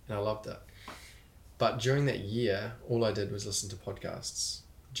 And I loved it. But during that year, all I did was listen to podcasts.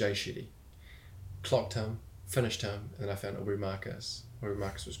 Jay Shetty. Clocked him, finished him, and then I found Aubrey Marcus. Aubrey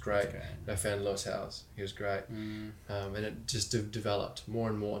Marcus was great. And I found Lewis Howes. He was great. And it just developed more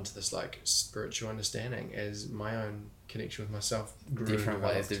and more into this like spiritual understanding as my own connection with myself grew. Different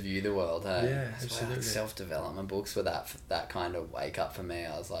ways to view the world, hey? Yeah, that's absolutely. Like self-development books were that kind of wake up for me.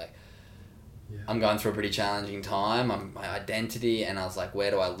 I was like, I'm going through a pretty challenging time. My identity, and I was like,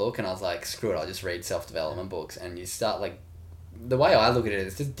 where do I look? And I was like, screw it, I'll just read self-development books. And you start like, the way I look at it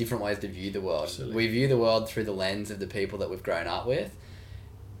is just different ways to view the world. Absolutely. We view the world through the lens of the people that we've grown up with.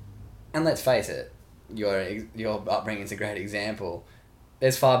 And let's face it, your upbringing is a great example.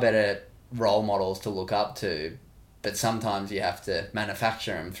 There's far better role models to look up to, but sometimes you have to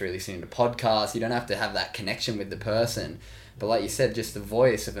manufacture them through listening to podcasts. You don't have to have that connection with the person. But like you said, just the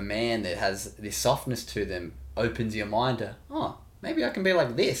voice of a man that has this softness to them opens your mind to, maybe I can be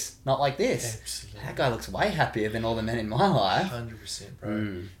like this, not like this. Absolutely. That guy looks way happier than all the men in my life. 100%,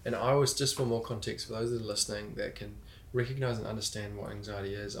 bro. And I was, just for more context, for those that are listening that can recognize and understand what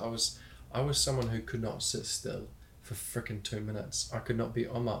anxiety is, I was someone who could not sit still for frickin' 2 minutes. I could not be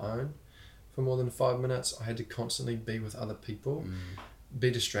on my own for more than 5 minutes. I had to constantly be with other people, be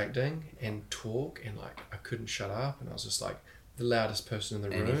distracting and talk, and like I couldn't shut up, and I was just like the loudest person in the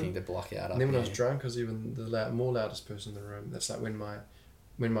room. Anything to block out. And then when I was drunk, I was even the loudest person in the room. That's like when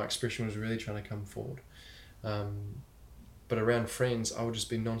my expression was really trying to come forward. But around friends, I would just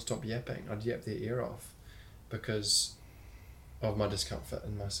be non-stop yapping. I'd yap their ear off because of my discomfort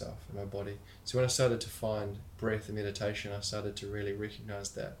in myself and my body. So when I started to find breath and meditation, I started to really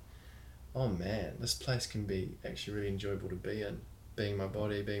recognize that oh man, this place can be actually really enjoyable to be in, being my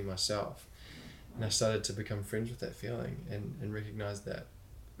body, being myself. And I started to become friends with that feeling and recognize that,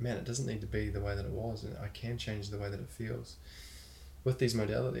 man, it doesn't need to be the way that it was, and I can change the way that it feels with these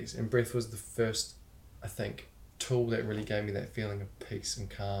modalities. And breath was the first, I think, tool that really gave me that feeling of peace and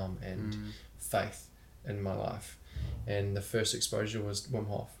calm and faith in my life. And the first exposure was Wim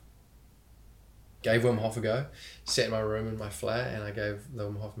Hof. Gave Wim Hof a go, sat in my room in my flat, and I gave the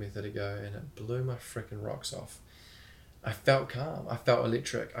Wim Hof method a go, and it blew my freaking rocks off. I felt calm. I felt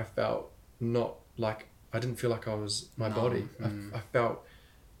electric. I felt not like, I didn't feel like I was my body.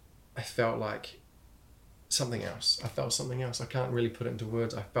 I felt like something else. I felt something else. I can't really put it into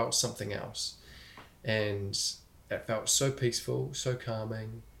words. I felt something else. And it felt so peaceful, so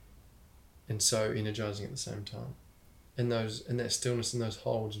calming, and so energizing at the same time. And that stillness and those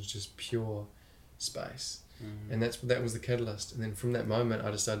holds was just pure space. And that was the catalyst. And then from that moment,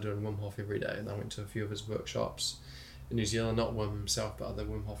 I just started doing Wim Hof every day, and I went to a few of his workshops in New Zealand, not Wim himself, but other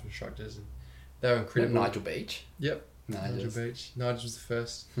Wim Hof instructors, and they were incredible. Nigel Beach? Yep. Nigel Beach. Nigel was the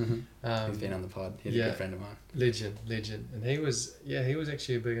first. He's been on the pod. He's a good friend of mine. Legend. And he was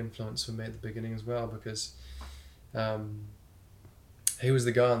actually a big influence for me at the beginning as well, because he was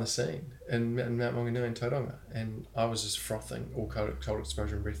the guy on the scene in Mount Maunganui in Tauranga, and I was just frothing all cold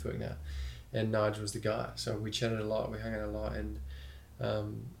exposure and breathwork now, and Nigel was the guy. So we chatted a lot, we hung out a lot, and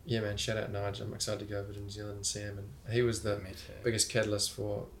man, shout out Nigel. I'm excited to go over to New Zealand and see him, and he was the biggest catalyst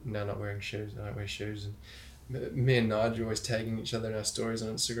for now not wearing shoes. I don't wear shoes, and me and Nigel always tagging each other in our stories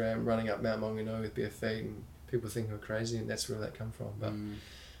on Instagram, running up Mount Maunganui with bare feet, and people think we're crazy, and that's where that come from. But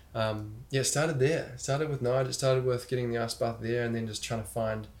it started there. It started with Nigel. It started with getting the ice bath there, and then just trying to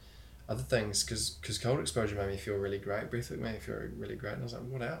find other things, because cold exposure made me feel really great. Breathwork made me feel really great, and I was like,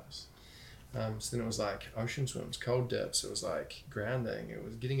 what else? So then it was like ocean swims, cold dips, it was like grounding, it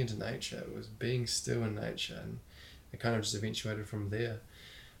was getting into nature, it was being still in nature, and it kind of just eventuated from there.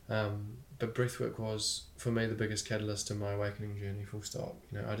 But breathwork was, for me, the biggest catalyst in my awakening journey, full stop.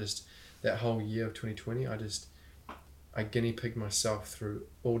 That whole year of 2020, I guinea pigged myself through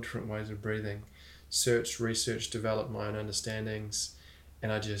all different ways of breathing, searched, researched, developed my own understandings,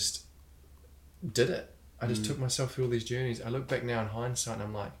 and I just did it. I just took myself through all these journeys. I look back now in hindsight and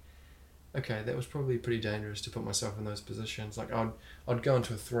I'm like, okay, that was probably pretty dangerous to put myself in those positions. Like I'd go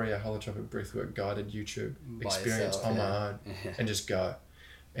into a 3-hour holotropic breathwork guided YouTube experience on my own and just go.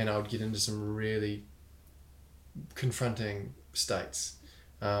 And I would get into some really confronting states.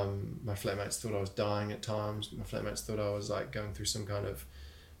 My flatmates thought I was dying at times. My flatmates thought I was like going through some kind of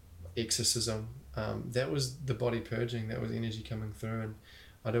exorcism. That was the body purging. That was energy coming through, and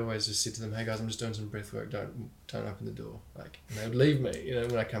I'd always just say to them, "Hey guys, I'm just doing some breath work. Don't open the door." Like, and they would leave me.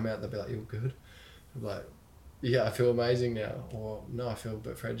 When I come out, they'd be like, "You good?" I'm like, "Yeah, I feel amazing now," or "No, I feel a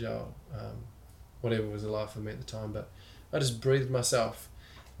bit fragile." Whatever was alive for me at the time, but I just breathed myself.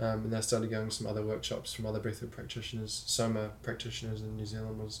 And I started going to some other workshops from other breathwork practitioners. Soma practitioners in New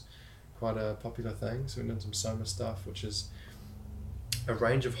Zealand was quite a popular thing. So we did some Soma stuff, which is a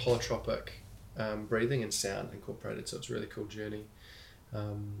range of holotropic breathing and sound incorporated. So it's a really cool journey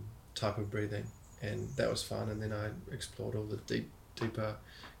type of breathing. And that was fun. And then I explored all the deeper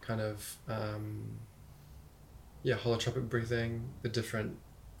kind of holotropic breathing, the different,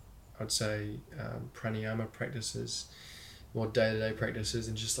 I'd say, pranayama practices, more day-to-day practices,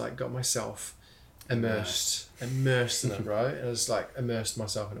 and just like got myself immersed in it, right? And I just like immersed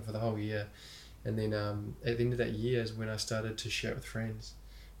myself in it for the whole year. And then at the end of that year is when I started to share it with friends,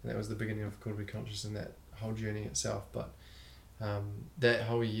 and that was the beginning of Called to Be Conscious and that whole journey itself. But that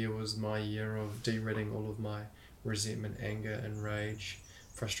whole year was my year of de-reading all of my resentment, anger and rage,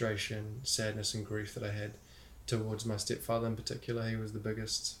 frustration, sadness and grief that I had towards my stepfather in particular. He was the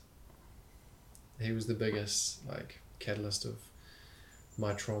biggest like catalyst of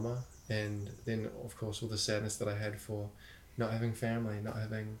my trauma. And then of course all the sadness that I had for not having family, not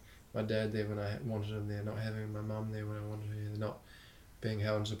having my dad there when I wanted him there, not having my mum there when I wanted her there, not being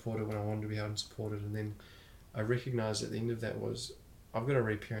held and supported when I wanted to be held and supported. And then I recognized at the end of that was, I've got to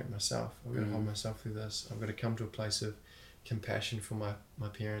reparent myself. I've got to hold myself through this. I've got to come to a place of compassion for my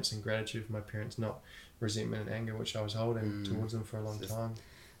parents and gratitude for my parents, not resentment and anger, which I was holding towards them for a long time.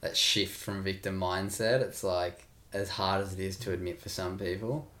 That shift from victim mindset, it's like, as hard as it is to admit for some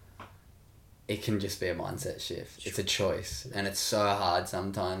people, it can just be a mindset shift. It's a choice. And it's so hard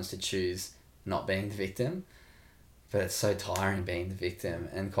sometimes to choose not being the victim, but it's so tiring being the victim.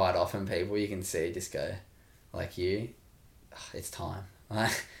 And quite often people you can see just go, like you, it's time. I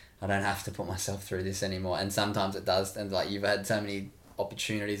don't have to put myself through this anymore. And sometimes it does. And like you've had so many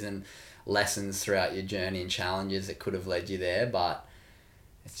opportunities and lessons throughout your journey and challenges that could have led you there, but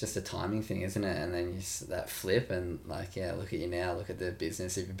it's just a timing thing, isn't it? And then that flip and like, yeah, look at you now, look at the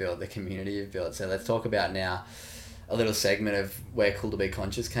business you've built, the community you've built. So let's talk about now a little segment of where Cool to Be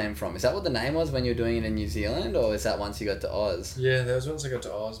Conscious came from. Is that what the name was when you were doing it in New Zealand, or is that once you got to Oz? Yeah, that was once I got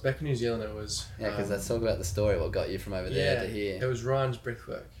to Oz. Back in New Zealand it was... Yeah, because let's talk about the story, what got you from over there to here. It was Ryan's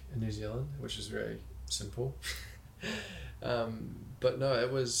breathwork in New Zealand, which is very simple. But no,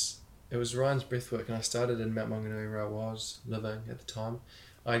 it was Ryan's breathwork, and I started in Mount Maunganui where I was living at the time.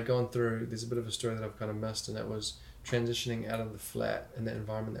 I'd gone through, there's a bit of a story that I've kind of missed, and that was transitioning out of the flat in that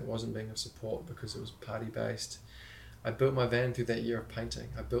environment that wasn't being of support because it was party based. I built my van through that year of painting.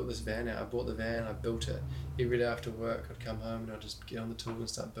 I built this van out. I bought the van, I built it. Every day after work, I'd come home and I'd just get on the tools and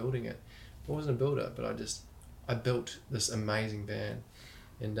start building it. I wasn't a builder, but I built this amazing van.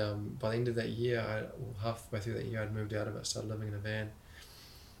 And by the end of that year, halfway through that year, I'd moved out of it, started living in a van.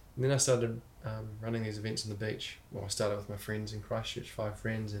 And then I started running these events on the beach. Well, I started with my friends in Christchurch, 5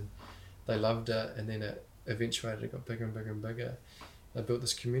 friends, and they loved it. And then it eventuated, it got bigger and bigger and bigger. I built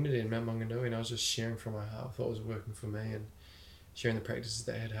this community in Mount Maunganui, and I was just sharing from my heart. I thought it was working for me, and sharing the practices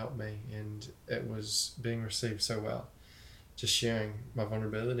that had helped me, and it was being received so well. Just sharing my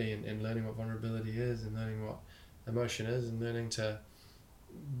vulnerability and learning what vulnerability is, and learning what emotion is, and learning to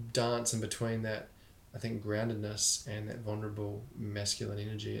dance in between that. I think groundedness and that vulnerable masculine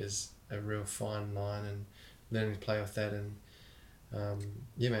energy is a real fine line, and learning to play with that. And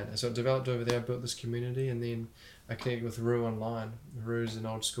yeah, man, so it developed over there. I built this community, and then I connected with Rue online. Rue's an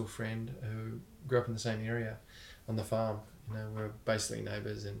old school friend who grew up in the same area on the farm. You know, we're basically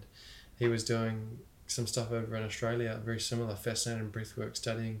neighbours, and he was doing some stuff over in Australia, very similar, fascinating breathwork,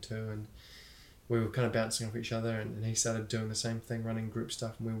 studying too, and we were kind of bouncing off each other, and he started doing the same thing, running group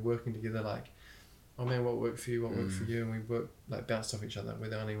stuff, and we were working together like, oh man, what worked for you, what worked for you, and we worked, like, bounced off each other. We're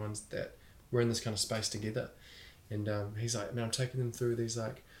the only ones that were in this kind of space together. And he's like, man, I'm taking them through these,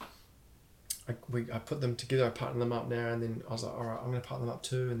 like, I put them together, I partner them up now, and then I was like, all right, I'm going to partner them up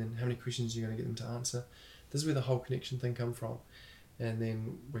too, and then how many questions are you going to get them to answer? This is where the whole connection thing come from. And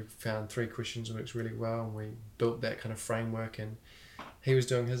then we found 3 questions works really well, and we built that kind of framework, and he was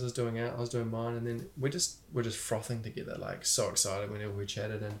doing his, I was doing out, I was doing mine, and then we're just frothing together, like, so excited whenever we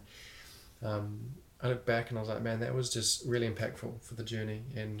chatted. And I look back and I was like, man, that was just really impactful for the journey,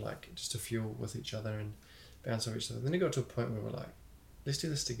 and like just to fuel with each other and bounce off each other. Then it got to a point where we're like, let's do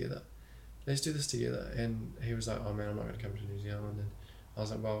this together. And he was like, oh man, I'm not going to come to New Zealand. And I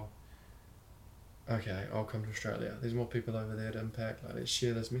was like, well, okay, I'll come to Australia. There's more people over there to impact. Like, let's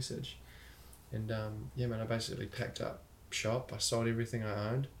share this message. And yeah, man, I basically packed up shop. I sold everything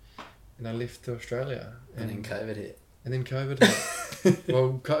I owned, and I left to Australia. And then COVID hit.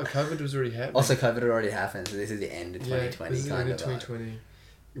 Well, COVID was already happening. Also, COVID had already happened, so this is the end of 2020. This is the end of 2020.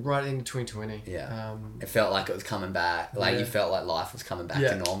 Right into 2020. Yeah. It felt like it was coming back. Like, you felt like life was coming back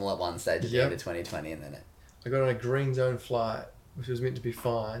to normal at one stage at the end of 2020, and then it... I got on a green zone flight, which was meant to be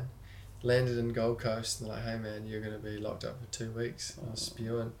fine. Landed in Gold Coast, and they're like, hey man, you're going to be locked up for 2 weeks. I was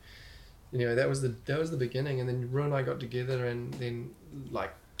spewing. Anyway, that was the beginning, and then Rue and I got together, and then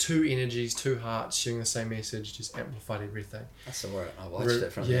like 2 energies, 2 hearts sharing the same message just amplified everything. I saw it. I watched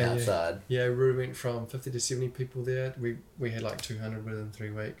it from the outside. Yeah, Rue went from 50 to 70 people there. We had like 200 within 3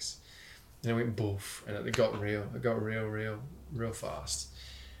 weeks. And it went boof, and it got real. It got real fast.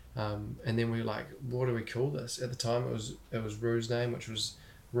 And then we were like, what do we call this? At the time, it was Rue's name, which was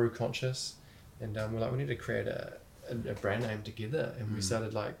Rue Conscious. And we're like, we need to create a brand name together. And we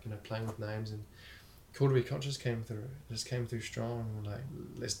started like, you know, playing with names, and Cool to Be Conscious came through strong, and we're like,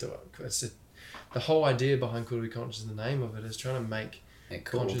 let's do it. The whole idea behind Cool to Be Conscious, and the name of it, is trying to make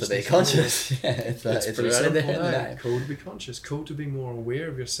cool to be conscious. Yeah, it's pretty right simple. in the name. Cool to be conscious. Cool to be more aware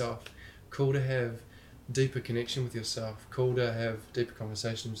of yourself. Cool to have deeper connection with yourself. Cool to have deeper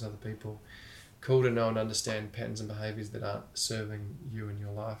conversations with other people. Cool to know and understand patterns and behaviours that aren't serving you in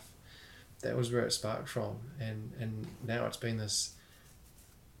your life. That was where it sparked from, and now it's been this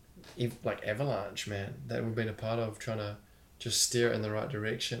like avalanche, man, that we've been a part of, trying to just steer it in the right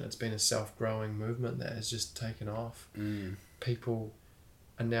direction. It's been a self-growing movement that has just taken off. People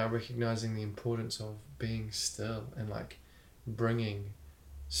are now recognizing the importance of being still and like bringing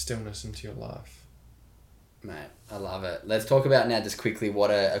stillness into your life. Mate, I love it. Let's talk about now just quickly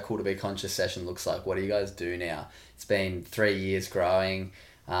what a Cool to Be Conscious session looks like. What do you guys do now? It's been 3 years growing.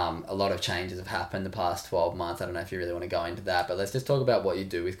 A lot of changes have happened the past 12 months. I don't know if you really want to go into that, but let's just talk about what you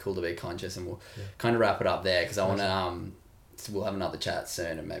do with Cool to Be Conscious, and we'll kind of wrap it up there, because I want to, we'll have another chat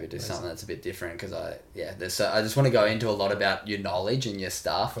soon and maybe do something that's a bit different, because I just want to go into a lot about your knowledge and your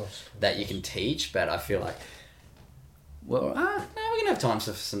stuff that you can teach, but I feel like, well, no, we're going to have time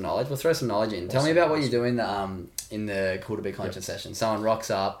for some knowledge. We'll throw some knowledge in. Tell me about what you do in in the Cool to Be Conscious session? Someone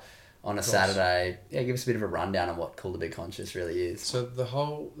rocks up on a Saturday. Yeah, give us a bit of a rundown on what Cool to Be Conscious really is. So the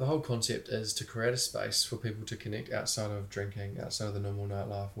whole concept is to create a space for people to connect outside of drinking, outside of the normal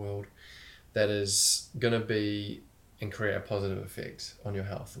nightlife world, that is going to be and create a positive effect on your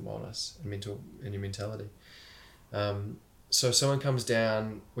health and wellness and your mentality. So someone comes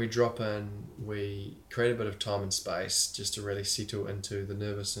down, we drop in, we create a bit of time and space just to really settle into the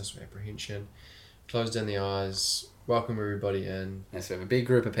nervousness or apprehension, close down the eyes, welcome everybody in. Yeah, so we have a big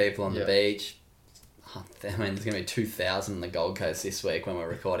group of people on the beach. I mean, there's going to be 2,000 on the Gold Coast this week when we're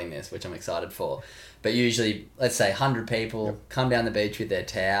recording this, which I'm excited for. But usually, let's say 100 people come down the beach with their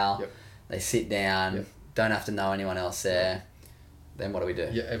towel. They sit down, don't have to know anyone else there. Then what do we do?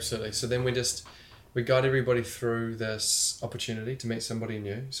 Yeah, absolutely. So then we guide everybody through this opportunity to meet somebody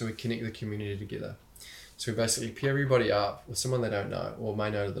new. So we connect the community together. So we basically pair everybody up with someone they don't know or may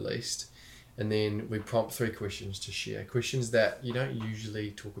know to the least. And then we prompt 3 questions to share. Questions that you don't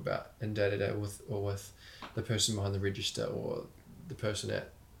usually talk about in day-to-day with the person behind the register or the person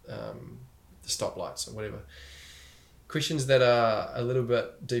at the stoplights or whatever. Questions that are a little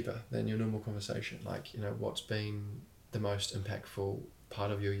bit deeper than your normal conversation. Like, what's been the most impactful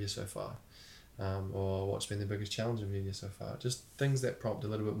part of your year so far? Or what's been the biggest challenge of your year so far? Just things that prompt a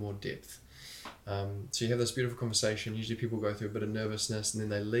little bit more depth. So you have this beautiful conversation. Usually people go through a bit of nervousness and then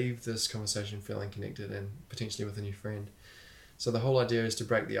they leave this conversation feeling connected and potentially with a new friend. So the whole idea is to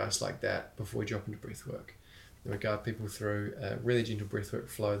break the ice like that before we drop into breath work. And we guide people through a really gentle breathwork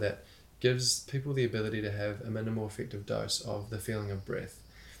flow that gives people the ability to have a minimal effective dose of the feeling of breath.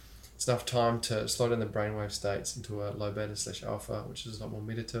 It's enough time to slow down the brainwave states into a low beta/alpha, which is a lot more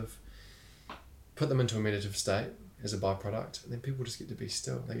meditative. Put them into a meditative state as a byproduct, and then people just get to be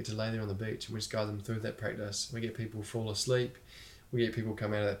still. They get to lay there on the beach, and we just guide them through that practice. We get people fall asleep. We get people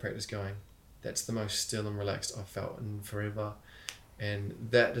come out of that practice going, that's the most still and relaxed I've felt in forever. And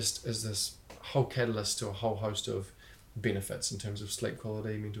that just is this whole catalyst to a whole host of benefits in terms of sleep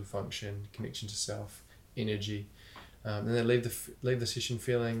quality, mental function, connection to self, energy. And they leave the session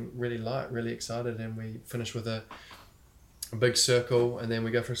feeling really light, really excited, and we finish with a big circle, and then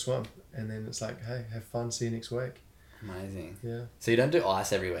we go for a swim. And then it's like, hey, have fun, see you next week. Amazing. Yeah. So you don't do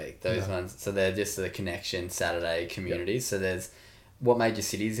ice every week, those ones. So they're just the connection Saturday communities. So there's, what major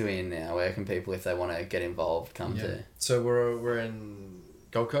cities are we in now? Where can people, if they want to get involved, come to? So we're in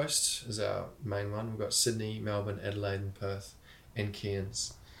Gold Coast is our main one. We've got Sydney, Melbourne, Adelaide and Perth and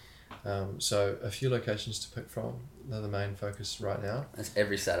Cairns. So a few locations to pick from. They're the main focus right now. That's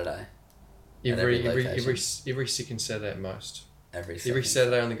every Saturday. Every second Saturday at most. Every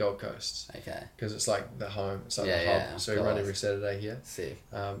Saturday on the Gold Coast. Okay. Because it's like the home. It's like the hub. So we run every Saturday here. Sick.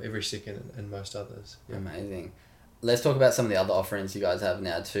 Every second and most others. Yeah. Amazing. Let's talk about some of the other offerings you guys have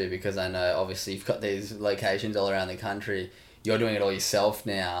now too, because I know obviously you've got these locations all around the country. You're doing it all yourself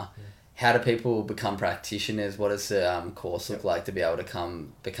now. Yeah. How do people become practitioners? What does the course look like to be able to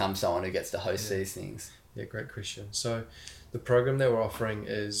become someone who gets to host these things? Yeah, great question. So the program that we're offering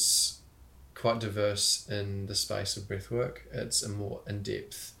is quite diverse in the space of breathwork. It's a more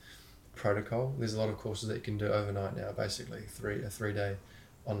in-depth protocol. There's a lot of courses that you can do overnight now, basically a 3-day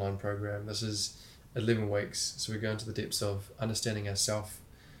online program. This is 11 weeks, so we go into the depths of understanding ourselves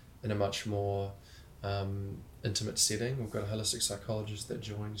in a much more intimate setting. We've got a holistic psychologist that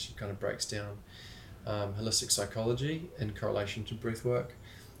joins. She kind of breaks down holistic psychology in correlation to breathwork.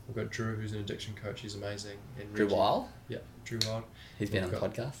 We've got Drew, who's an addiction coach. He's amazing. And Drew Wild? Yeah, Drew Wild. He's been on the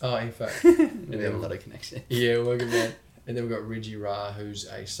podcast. Oh, in fact. We have a lot of connection. Yeah, we're good, man. And then we've got Reggie Ra, who's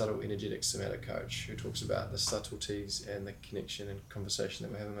a subtle energetic somatic coach who talks about the subtleties and the connection and conversation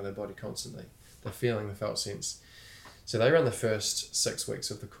that we're having with our body constantly. The feeling, the felt sense. So they run the first 6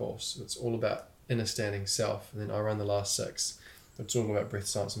 weeks of the course. It's all about understanding self. And then I run the last 6. It's all about breath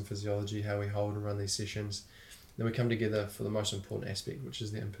science and physiology, how we hold and run these sessions. Then we come together for the most important aspect, which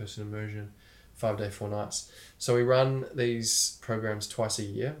is the in-person immersion, 5 day, 4 nights. So we run these programs twice a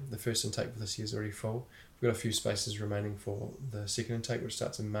year. The first intake for this year is already full. We've got a few spaces remaining for the second intake, which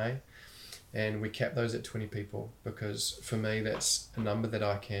starts in May. And we cap those at 20 people because for me, that's a number that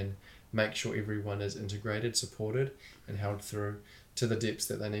I can make sure everyone is integrated, supported, and held through to the depths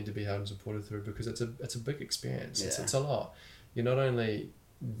that they need to be held and supported through, because it's a big experience. Yeah. It's a lot. You're not only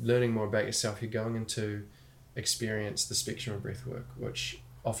learning more about yourself, you're going into experience the spectrum of breathwork, which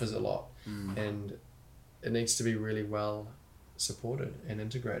offers a lot, and it needs to be really well supported and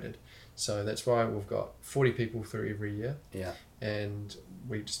integrated. So that's why we've got 40 people through every year. Yeah. And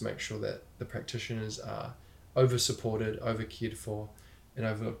we just make sure that the practitioners are over supported, over cared for, and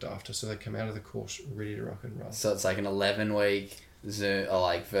over looked after, so they come out of the course ready to rock and roll. So it's like an 11-week Zoom or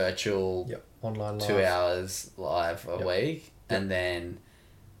like virtual online live. 2 hours live a week, and then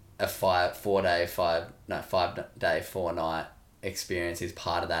a 5 day, 4 night experience is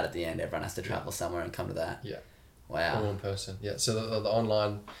part of that at the end. Everyone has to travel somewhere and come to that. Yeah. Wow. All in person. Yeah. So the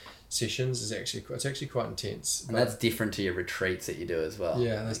online sessions is actually quite intense. And that's different to your retreats that you do as well.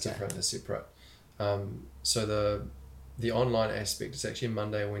 Yeah, that's different. That's separate. So the online aspect is actually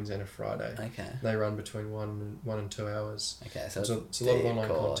Monday, Wednesday, and a Friday. Okay. They run between 1 and 2 hours. Okay, so it's a lot of online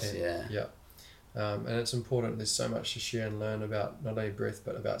content. Yeah. Yeah. And it's important. There's so much to share and learn about not only breath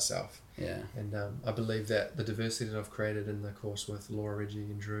but about self. Yeah. And I believe that the diversity that I've created in the course with Laura, Reggie,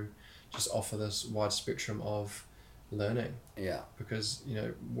 and Drew just offer this wide spectrum of learning. Yeah. Because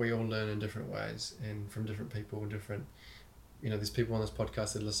we all learn in different ways and from different people and different. There's people on this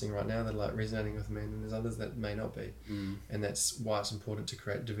podcast that are listening right now that are like resonating with me, and there's others that may not be. And that's why it's important to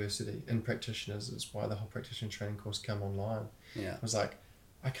create diversity in practitioners. It's why the whole practitioner training course come online. Yeah. I was like,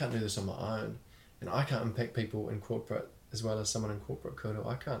 I can't do this on my own, and I can't impact people in corporate as well as someone in corporate could, or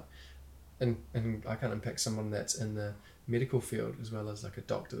I can't, and I can't impact someone that's in the medical field as well as like a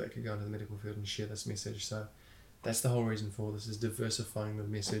doctor that could go into the medical field and share this message. So that's the whole reason for this, is diversifying the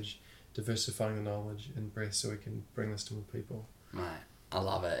message, diversifying the knowledge and breath, so we can bring this to more people. Right. I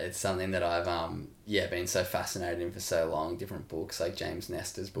love it. It's something that I've been so fascinated in for so long. Different books, like James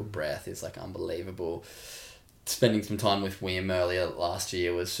Nestor's book Breath is like unbelievable. Spending some time with Wim earlier last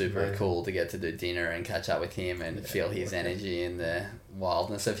year was super cool to get to do dinner and catch up with him and feel his energy and the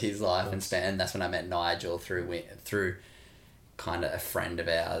wildness of his life and that's when I met Nigel through kind of a friend of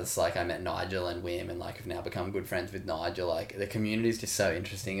ours. Like I met Nigel and Wim and like have now become good friends with Nigel. Like the community is just so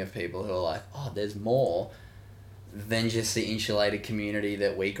interesting of people who are like, oh, there's more than just the insulated community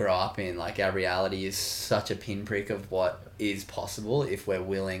that we grow up in. Like our reality is such a pinprick of what is possible if we're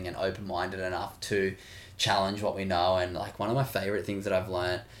willing and open-minded enough to challenge what we know. And like one of my favorite things that I've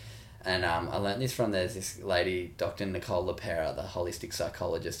learned, and I learned this from, there's this lady, Dr. Nicole LaPera, the holistic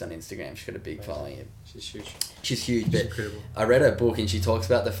psychologist on Instagram. She's got a big following. She's huge. She's huge, but incredible. I read her book and she talks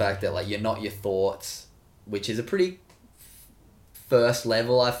about the fact that like you're not your thoughts, which is a pretty first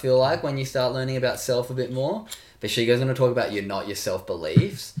level, I feel like, when you start learning about self a bit more. But she goes on to talk about you're not your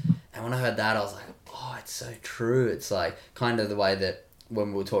self-beliefs. And when I heard that, I was like, oh, it's so true. It's like kind of the way that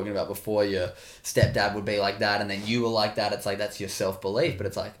when we were talking about before, your stepdad would be like that and then you were like that. It's like, that's your self-belief. But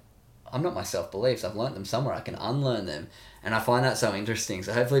it's like, I'm not my self-beliefs. I've learnt them somewhere. I can unlearn them. And I find that so interesting.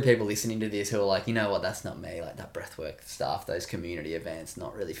 So hopefully people listening to this who are like, you know what, that's not me. Like that breathwork stuff, those community events,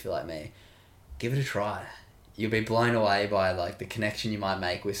 not really feel like me. Give it a try. You'll be blown away by like the connection you might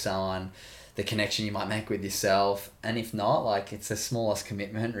make with someone, the connection you might make with yourself. And if not, like it's the smallest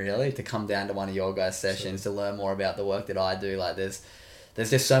commitment really to come down to one of your guys' sessions, to learn more about the work that I do. Like there's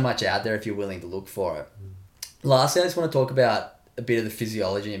just so much out there if you're willing to look for it. Lastly, I just want to talk about a bit of the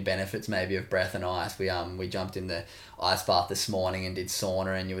physiology and benefits maybe of breath and ice. We jumped in the ice bath this morning and did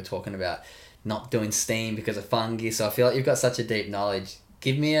sauna, and you were talking about not doing steam because of fungi. So I feel like you've got such a deep knowledge.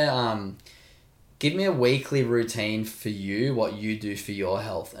 Give me a weekly routine for you, what you do for your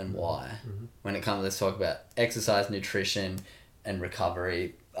health and why. When it comes to, let's talk about exercise, nutrition and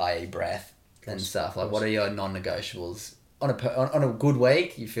recovery, i.e. breath and stuff. Like what are your non-negotiables? On a good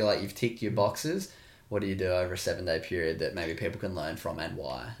week, you feel like you've ticked your boxes. What do you do over a 7-day period that maybe people can learn from, and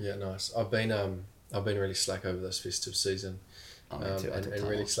why? Yeah, nice. I've been really slack over this festive season. Me too. And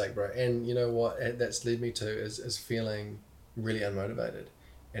really slack, bro. And you know what that's led me to is feeling really unmotivated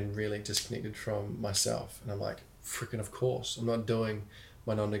and really disconnected from myself. And I'm like, freaking of course. I'm not doing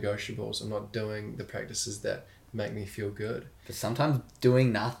my non-negotiables. I'm not doing the practices that make me feel good. But sometimes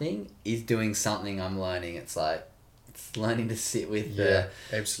doing nothing is doing something. I'm learning. It's like, it's learning to sit with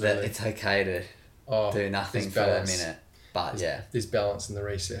absolutely. That it's okay to do nothing for a minute. But there's balance in the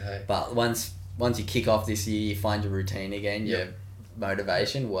reset, hey. But once you kick off this year, you find your routine again, your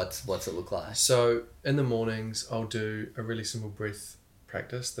motivation. What's it look like? So in the mornings, I'll do a really simple breath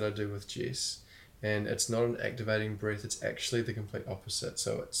practice that I do with Jess, and it's not an activating breath. It's actually the complete opposite.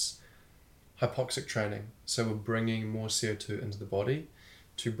 So it's hypoxic training. So we're bringing more CO2 into the body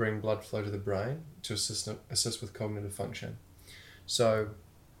to bring blood flow to the brain to assist with cognitive function. So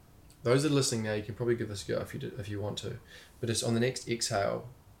those that are listening now, you can probably give this a go if you want to, but it's on the next exhale,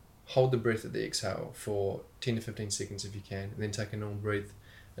 hold the breath at the exhale for 10 to 15 seconds if you can, and then take a normal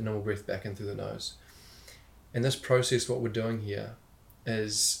breath back in through the nose. In this process, what we're doing here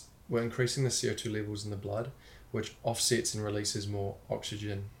is we're increasing the CO2 levels in the blood, which offsets and releases more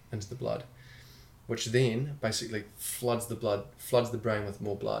oxygen into the blood, which then basically floods the brain with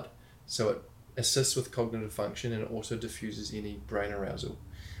more blood. So it assists with cognitive function, and it also diffuses any brain arousal.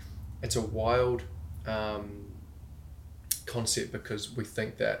 It's a wild concept because we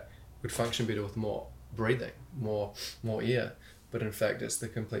think that would function better with more breathing, more air. But in fact, it's the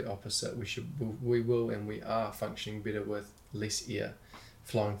complete opposite. We will and we are functioning better with less air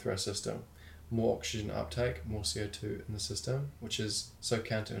flowing through our system. More oxygen uptake, more CO2 in the system, which is so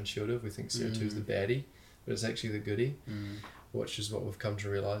counterintuitive. We think CO2 is the baddie, but it's actually the goodie, which is what we've come to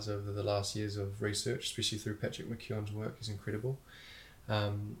realise over the last years of research, especially through Patrick McKeown's work. Is incredible.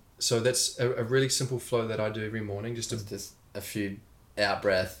 So that's a really simple flow that I do every morning. Just a few out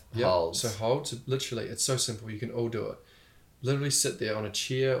breath holds. So hold. So literally, it's so simple. You can all do it. Literally sit there on a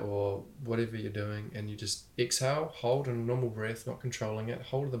chair or whatever you're doing, and you just exhale, hold in a normal breath, not controlling it.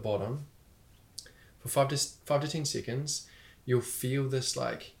 Hold at the bottom for 5 to 10 seconds. You'll feel this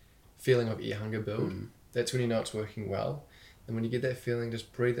like feeling of air hunger build. That's when you know it's working well. And when you get that feeling,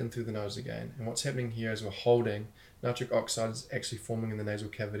 just breathe in through the nose again. And what's happening here is we're holding. Nitric oxide is actually forming in the nasal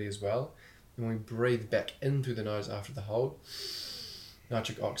cavity as well. And when we breathe back in through the nose after the hold,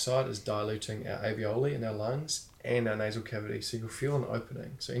 nitric oxide is diluting our alveoli in our lungs and our nasal cavity. So you'll feel an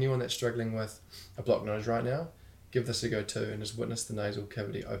opening. So anyone that's struggling with a blocked nose right now, give this a go too, and just witness the nasal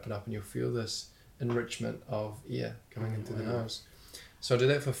cavity open up, and you'll feel this enrichment of air coming in through the nose. So I do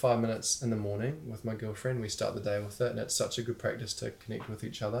that for 5 minutes in the morning with my girlfriend. We start the day with it, and it's such a good practice to connect with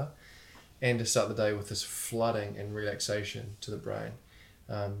each other and to start the day with this flooding and relaxation to the brain.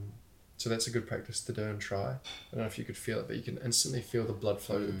 So that's a good practice to do and try. I don't know if you could feel it, but you can instantly feel the blood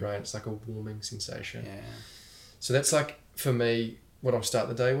flow to the brain. It's like a warming sensation. Yeah. So that's like, for me, what I'll start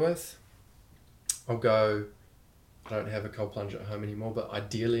the day with. I'll go, I don't have a cold plunge at home anymore, but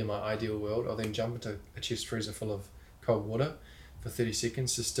ideally, in my ideal world, I'll then jump into a chest freezer full of cold water for 30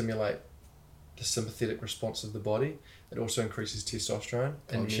 seconds to stimulate the sympathetic response of the body. It also increases testosterone.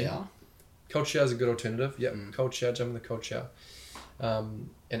 Cold shower? Cold shower is a good alternative. Yep, cold shower, jump in the cold shower.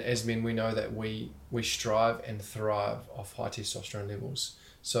 And as men, we know that we strive and thrive off high testosterone levels.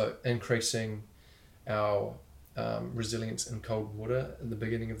 So increasing our resilience in cold water in the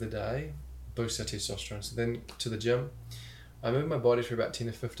beginning of the day boosts our testosterone. So then to the gym, I move my body for about 10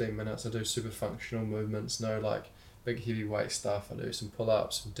 to 15 minutes. I do super functional movements, no like big heavy weight stuff. I do some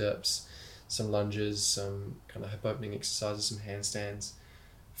pull-ups, some dips, some lunges, some kind of hip opening exercises, some handstands.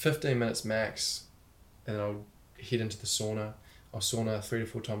 15 minutes max, and then I'll head into the sauna. I'll sauna 3 to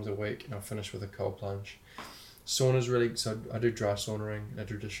 4 times a week, and I'll finish with a cold plunge. Sauna's really, so I do dry saunering, a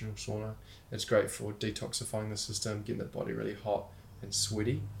traditional sauna. It's great for detoxifying the system, getting the body really hot and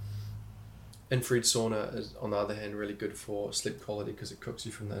sweaty. Infrared sauna is, on the other hand, really good for sleep quality because it cooks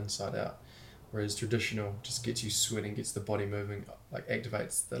you from the inside out. Whereas traditional just gets you sweating, gets the body moving, like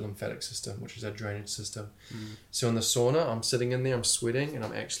activates the lymphatic system, which is our drainage system. So in the sauna, I'm sitting in there, I'm sweating, and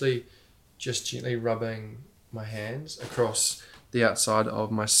I'm actually just gently rubbing my hands across the outside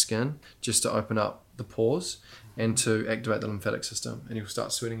of my skin just to open up the pores and to activate the lymphatic system, and you'll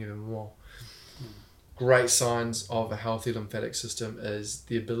start sweating even more. Great signs of a healthy lymphatic system is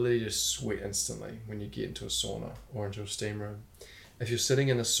the ability to sweat instantly when you get into a sauna or into a steam room. If you're sitting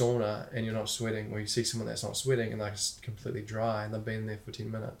in a sauna and you're not sweating, or you see someone that's not sweating and they're completely dry and they've been there for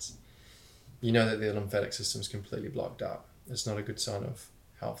 10 minutes, you know that their lymphatic system is completely blocked up. It's not a good sign of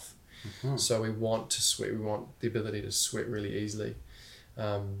health. So we want to sweat. We want the ability to sweat really easily.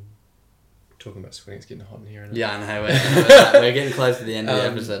 Talking about sweating, it's getting hot in here. Isn't it? Yeah, I know. We're getting close to the end of the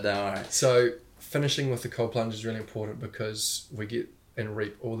episode, don't worry. So finishing with the cold plunge is really important because we get and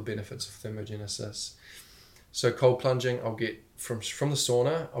reap all the benefits of thermogenesis. So cold plunging, I'll get from the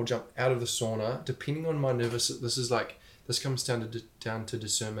sauna, I'll jump out of the sauna, depending on my nervous, this comes down to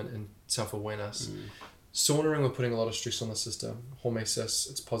discernment and self-awareness. Saunering, we're putting a lot of stress on the system. Hormesis,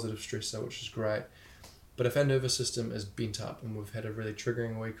 it's positive stressor, which is great. But if our nervous system is bent up and we've had a really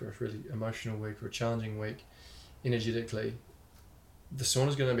triggering week or a really emotional week or a challenging week, energetically, the sauna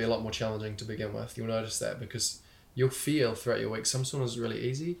is going to be a lot more challenging to begin with. You'll notice that because you'll feel throughout your week, some saunas are really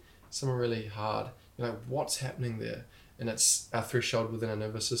easy, some are really hard. You're like, what's happening there? And it's our threshold within our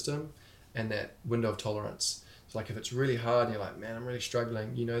nervous system and that window of tolerance. So like if it's really hard and you're like, man, I'm really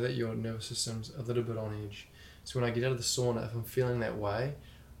struggling, you know that your nervous system's a little bit on edge. So when I get out of the sauna, if I'm feeling that way,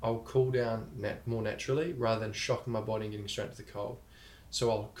 I'll cool down more naturally rather than shocking my body and getting straight to the cold. So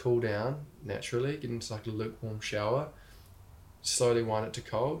I'll cool down naturally, get into like a lukewarm shower, slowly wind it to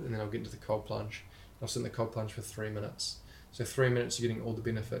cold, and then I'll get into the cold plunge. I'll sit in the cold plunge for 3 minutes. So 3 minutes, you're getting all the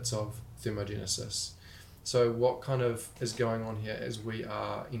benefits of thermogenesis. So what kind of is going on here as we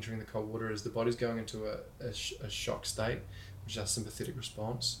are entering the cold water is the body's going into a shock state, which is our sympathetic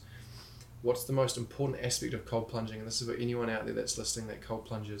response. What's the most important aspect of cold plunging, and this is for anyone out there that's listening that cold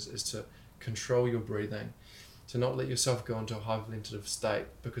plunges, is to control your breathing, to not let yourself go into a hyperventilative state,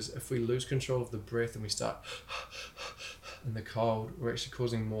 because if we lose control of the breath and we start in the cold, we're actually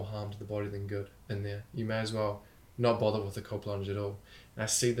causing more harm to the body than good in there. You may as well not bother with the cold plunge at all. And I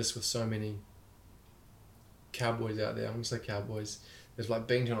see this with so many cowboys out there. I'm going to say cowboys. There's like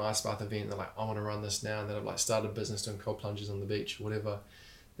been to an ice bath event, they're like, I want to run this now, and then I've like started a business doing cold plunges on the beach or whatever,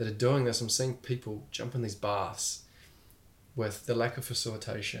 that are doing this. I'm seeing people jump in these baths with the lack of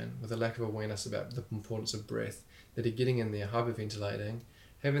facilitation, with the lack of awareness about the importance of breath, that are getting in there, hyperventilating,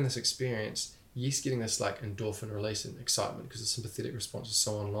 having this experience, yes, getting this like endorphin release and excitement because the sympathetic response is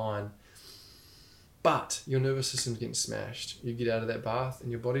so online, but your nervous system's getting smashed. You get out of that bath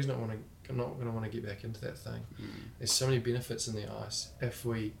and your body's not going to want to get back into that thing. There's so many benefits in the ice if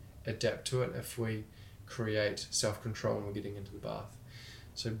we adapt to it, if we create self-control when we're getting into the bath.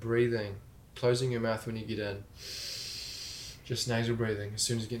 So breathing, closing your mouth when you get in, just nasal breathing as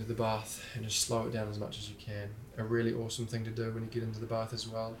soon as you get into the bath, and just slow it down as much as you can. A really awesome thing to do when you get into the bath as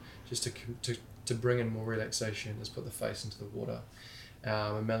well, just to bring in more relaxation, is put the face into the water.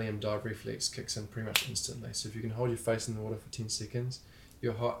 Mammalian dive reflex kicks in pretty much instantly. So if you can hold your face in the water for 10 seconds,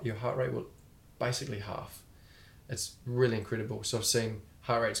 your heart rate will basically half. It's really incredible. So I've seen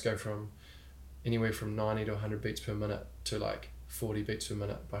heart rates go from anywhere from 90 to 100 beats per minute to like 40 beats per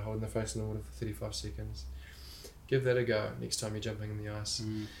minute by holding the face in the water for 35 seconds. Give that a go next time you're jumping in the ice.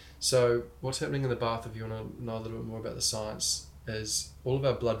 So what's happening in the bath, if you want to know a little bit more about the science, is all of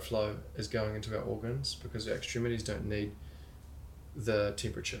our blood flow is going into our organs because our extremities don't need the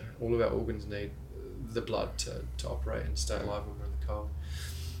temperature. All of our organs need the blood to operate and stay alive when we're in the cold.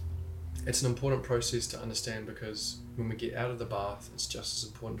 It's an important process to understand because when we get out of the bath, it's just as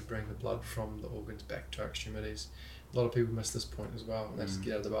important to bring the blood from the organs back to our extremities. A lot of people miss this point as well. They just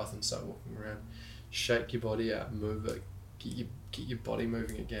get out of the bath and start walking around. Shake your body out, move it, get your body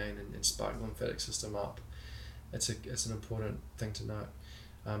moving again, and spark the lymphatic system up. It's an important thing to note.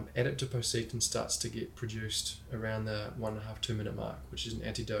 Adipocytin starts to get produced around the 1.5-2 minute mark, which is an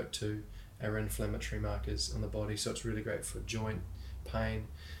antidote to our inflammatory markers on the body. So it's really great for joint pain,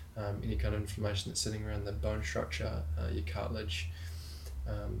 any kind of inflammation that's sitting around the bone structure, your cartilage.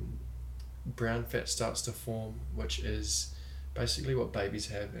 Brown fat starts to form, which is basically what babies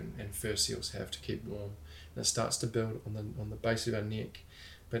have and fur seals have to keep warm. And it starts to build on the base of our neck,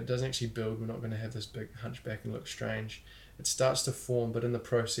 but it doesn't actually build. We're not going to have this big hunchback and look strange. It starts to form, but in the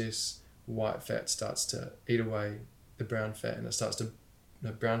process, white fat starts to eat away the brown fat, and it starts to,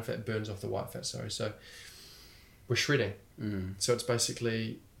 brown fat burns off the white fat, so we're shredding. So it's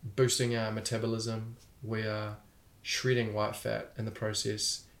basically boosting our metabolism. We are shredding white fat in the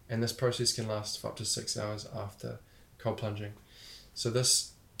process, and this process can last for up to 6 hours after cold plunging. So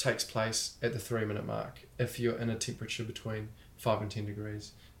this takes place at the 3 minute mark if you're in a temperature between 5 and 10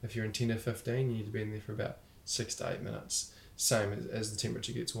 degrees. If you're in 10 to 15, you need to be in there for about 6 to 8 minutes, same as the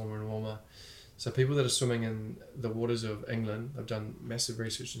temperature gets warmer and warmer. So people that are swimming in the waters of England, they've done massive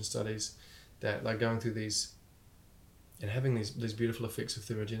research and studies that they're going through these and having these beautiful effects of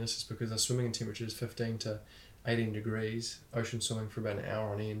thermogenesis because they're swimming in temperatures 15 to 18 degrees, ocean swimming for about an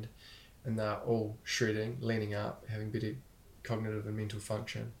hour on end, and they're all shredding, leaning up, having better cognitive and mental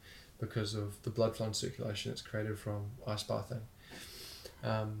function because of the blood flow and circulation that's created from ice bathing.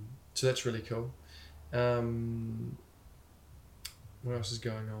 So that's really cool. What else is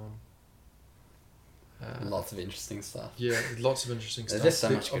going on? Lots of interesting stuff. Yeah, lots of interesting stuff. There's just so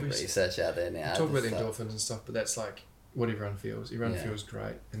much good research out there now. Talk about the endorphins and stuff, but that's like what everyone feels. Everyone feels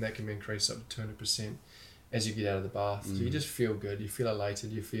great, and that can be increased up to 200% as you get out of the bath. So you just feel good. You feel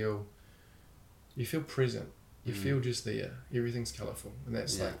elated. You feel present. You feel just there. Everything's colourful, and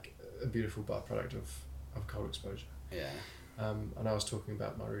that's like a beautiful byproduct of cold exposure. Yeah. And I was talking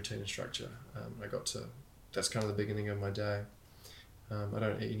about my routine and structure. That's kind of the beginning of my day. I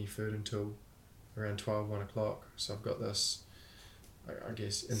don't eat any food until around 12, 1 o'clock. So I've got this, I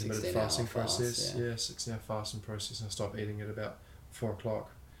guess, intermittent fasting process. 16-hour fasting process. And I stop eating at about 4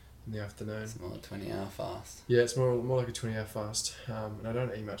 o'clock in the afternoon. It's more like a 20-hour fast. Yeah, it's more like a 20-hour fast. And I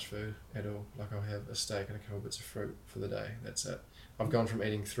don't eat much food at all. Like I'll have a steak and a couple bits of fruit for the day. That's it. I've gone from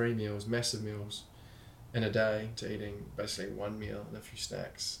eating 3 meals, massive meals, in a day to eating basically 1 meal and a few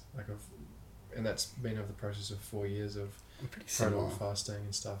snacks. And that's been over the process of 4 years of prolonged fasting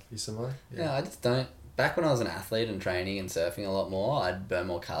and stuff. You similar? Yeah, I just don't. Back when I was an athlete and training and surfing a lot more, I'd burn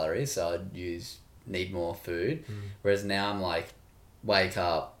more calories, so I'd need more food. Whereas now I'm like, wake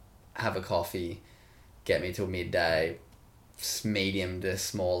up, have a coffee, get me till midday, medium to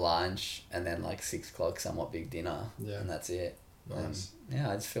small lunch, and then like 6 o'clock somewhat big dinner, and that's it. Nice.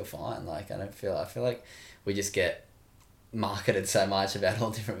 I just feel fine. I feel like we just get marketed so much about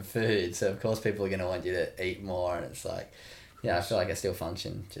all different foods, so of course people are going to want you to eat more, and it's like Yeah, I feel like I still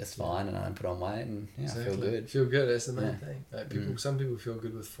function just fine, and I don't put on weight, and I feel good. Feel good. That's the main thing. Like some people feel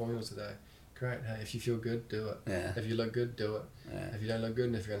good with 4 meals a day. Great. Hey, if you feel good, do it. Yeah. If you look good, do it. Yeah. If you don't look good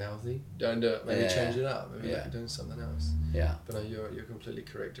and if you're unhealthy, don't do it. Maybe change it up. Maybe look at doing something else. Yeah. But no, you're completely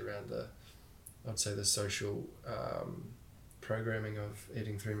correct around I'd say the social programming of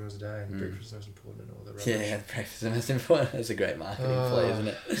eating 3 meals a day and breakfast is most important and all the rubbish. Yeah, breakfast is most important. That's a great marketing play, isn't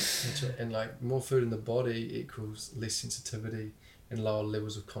it? That's right. And like more food in the body equals less sensitivity and lower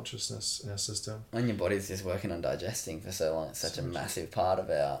levels of consciousness in our system. And your body's just working on digesting for so long. It's such a massive part of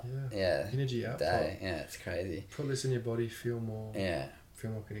our energy output. Day. Yeah, it's crazy. Put less in your body, feel more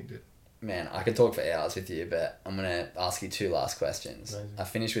connected. Man, I could talk for hours with you, but I'm going to ask you 2 last questions. Amazing. I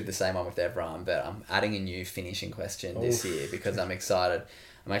finished with the same one with everyone, but I'm adding a new finishing question this year because I'm excited.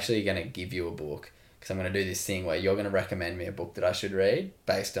 I'm actually going to give you a book because I'm going to do this thing where you're going to recommend me a book that I should read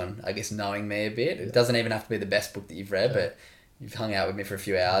based on, I guess, knowing me a bit. It doesn't even have to be the best book that you've read, but you've hung out with me for a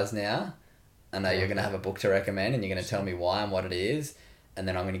few hours now. I know you're going to have a book to recommend and you're going to tell me why and what it is. And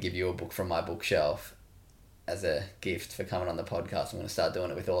then I'm going to give you a book from my bookshelf as a gift for coming on the podcast. I'm going to start doing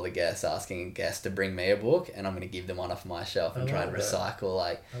it with all the guests, asking guests to bring me a book, and I'm going to give them one off my shelf and try and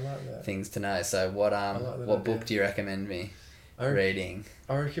recycle things to know. So what book do you recommend me reading?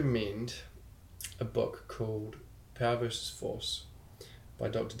 I recommend a book called Power versus Force by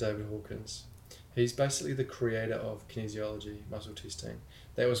Dr. David Hawkins. He's basically the creator of kinesiology, muscle testing.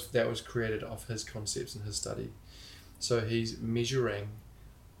 That was created off his concepts and his study. So he's measuring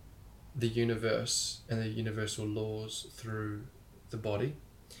the universe and the universal laws through the body,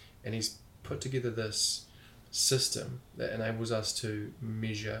 and he's put together this system that enables us to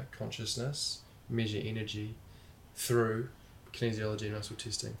measure consciousness, measure energy through kinesiology and muscle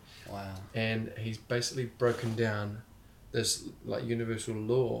testing. Wow. And he's basically broken down this like universal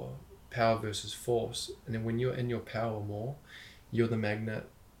law, power versus force, and then when you're in your power more, you're the magnet.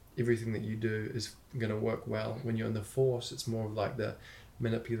 Everything that you do is going to work well. When you're in the force, it's more of like the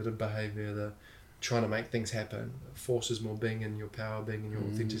manipulative behavior, the trying to make things happen. Force is more being in your power, being in your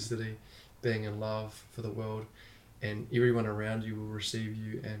authenticity, being in love for the world, and everyone around you will receive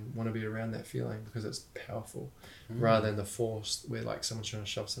you and want to be around that feeling because it's powerful, rather than the force where like someone's trying to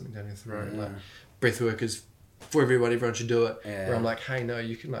shove something down your throat. Like breathwork is for everyone should do it. Where I'm like, hey, no,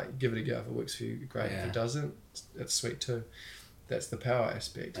 you can like give it a go. If it works for you, great. If it doesn't, it's sweet too. That's the power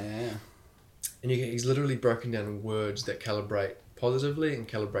aspect. And he's literally broken down words that calibrate positively and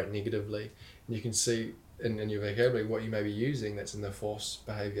calibrate negatively, and you can see in your vocabulary what you may be using that's in the force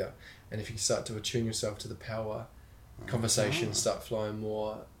behavior. And if you start to attune yourself to the power, conversations start flowing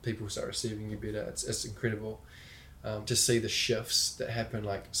more, people start receiving you better. It's incredible to see the shifts that happen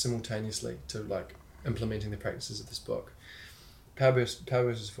like simultaneously to like implementing the practices of this book. Power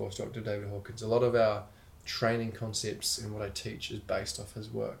versus Force, Dr. David Hawkins. A lot of our training concepts and what I teach is based off his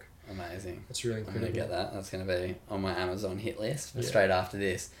work. Amazing. It's really incredible. I'm going to get that. That's going to be on my Amazon hit list for straight after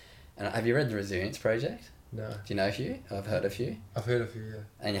this. And have you read The Resilience Project? No. Do you know a few? I've heard a few. I've heard a few, yeah.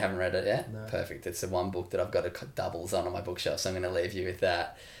 And you haven't read it yet? No. Perfect. It's the one book that I've got a doubles on my bookshelf, so I'm going to leave you with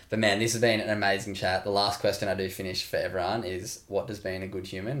that. But man, this has been an amazing chat. The last question I do finish for everyone is, what does being a good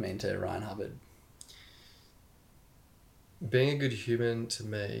human mean to Ryan Hubbard? Being a good human to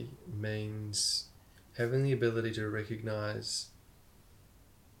me means having the ability to recognise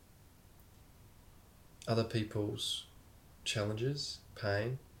other people's challenges,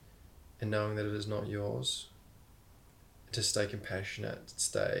 pain, and knowing that it is not yours, to stay compassionate,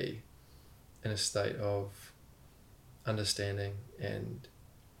 stay in a state of understanding and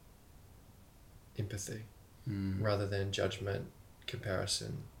empathy, rather than judgment,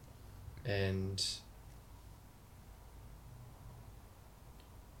 comparison, and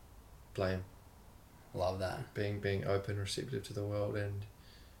blame. Love that. Being open, receptive to the world,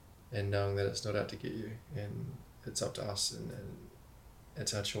 and knowing that it's not out to get you, and it's up to us, and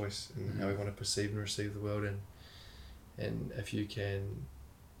it's our choice and how we want to perceive and receive the world. And if you can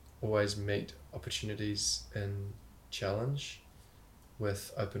always meet opportunities and challenge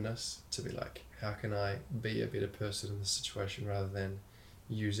with openness, to be like, how can I be a better person in this situation, rather than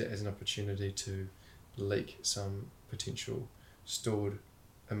use it as an opportunity to leak some potential stored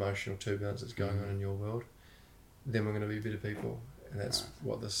emotional turbulence that's going on in your world, then we're going to be better people. And that's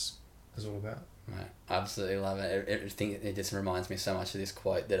what this is all about. Right. Absolutely love it. It just reminds me so much of this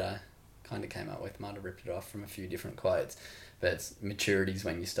quote that I kind of came up with. Might have ripped it off from a few different quotes, but it's maturity is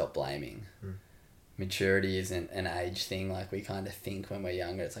when you stop blaming. Maturity isn't an age thing like we kind of think when we're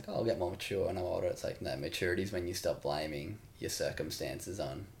younger. It's like, oh, I'll get more mature when I'm older. It's like, no, maturity is when you stop blaming your circumstances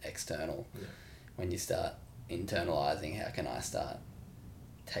on external. When you start internalizing, how can I start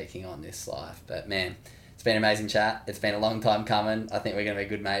taking on this life? But man, It's been an amazing chat. It's been a long time coming. I think we're going to be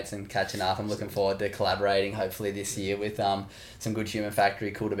good mates and catching up. I'm looking forward to collaborating hopefully this year with some Good Human Factory,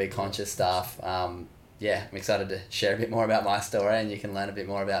 Cool to Be Conscious stuff. Yeah, I'm excited to share a bit more about my story, and you can learn a bit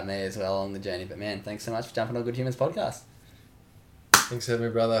more about me as well along the journey. But man, thanks so much for jumping on Good Humans podcast. Thanks for having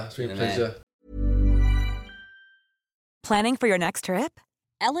me, brother. It's been a pleasure. Planning for your next trip?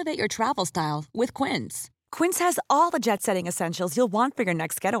 Elevate your travel style with Quince. Quince has all the jet-setting essentials you'll want for your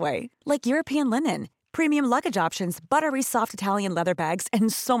next getaway, like European linen, premium luggage options, buttery soft Italian leather bags,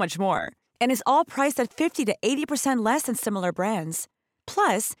 and so much more. And is all priced at 50 to 80% less than similar brands.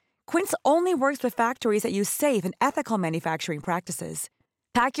 Plus, Quince only works with factories that use safe and ethical manufacturing practices.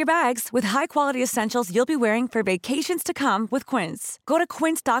 Pack your bags with high-quality essentials you'll be wearing for vacations to come with Quince. Go to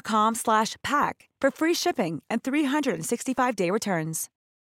quince.com/pack for free shipping and 365-day returns.